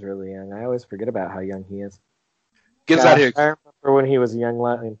 White is really young. I always forget about how young he is. Get us out here. I remember when he was a young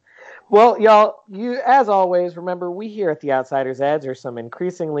lion. Well, y'all, as always, remember, we here at the Outsiders Edge are some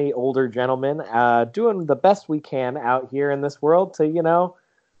increasingly older gentlemen doing the best we can out here in this world to, you know,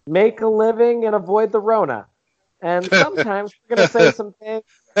 make a living and avoid the Rona. And sometimes we're going to say some things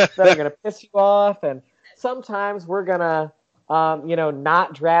that are going to piss you off, and sometimes we're going to,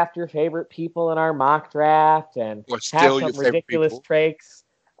 not draft your favorite people in our mock draft and have some ridiculous traits.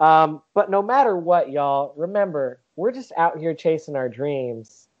 But no matter what, y'all, remember, we're just out here chasing our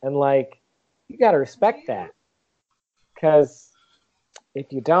dreams. And, like, you got to respect that. Because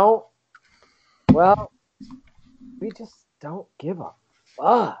if you don't, well, we just don't give a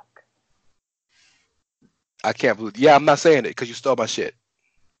fuck. I can't believe. Yeah, I'm not saying it because you stole my shit.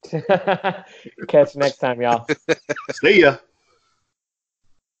 Catch you next time, y'all. See ya.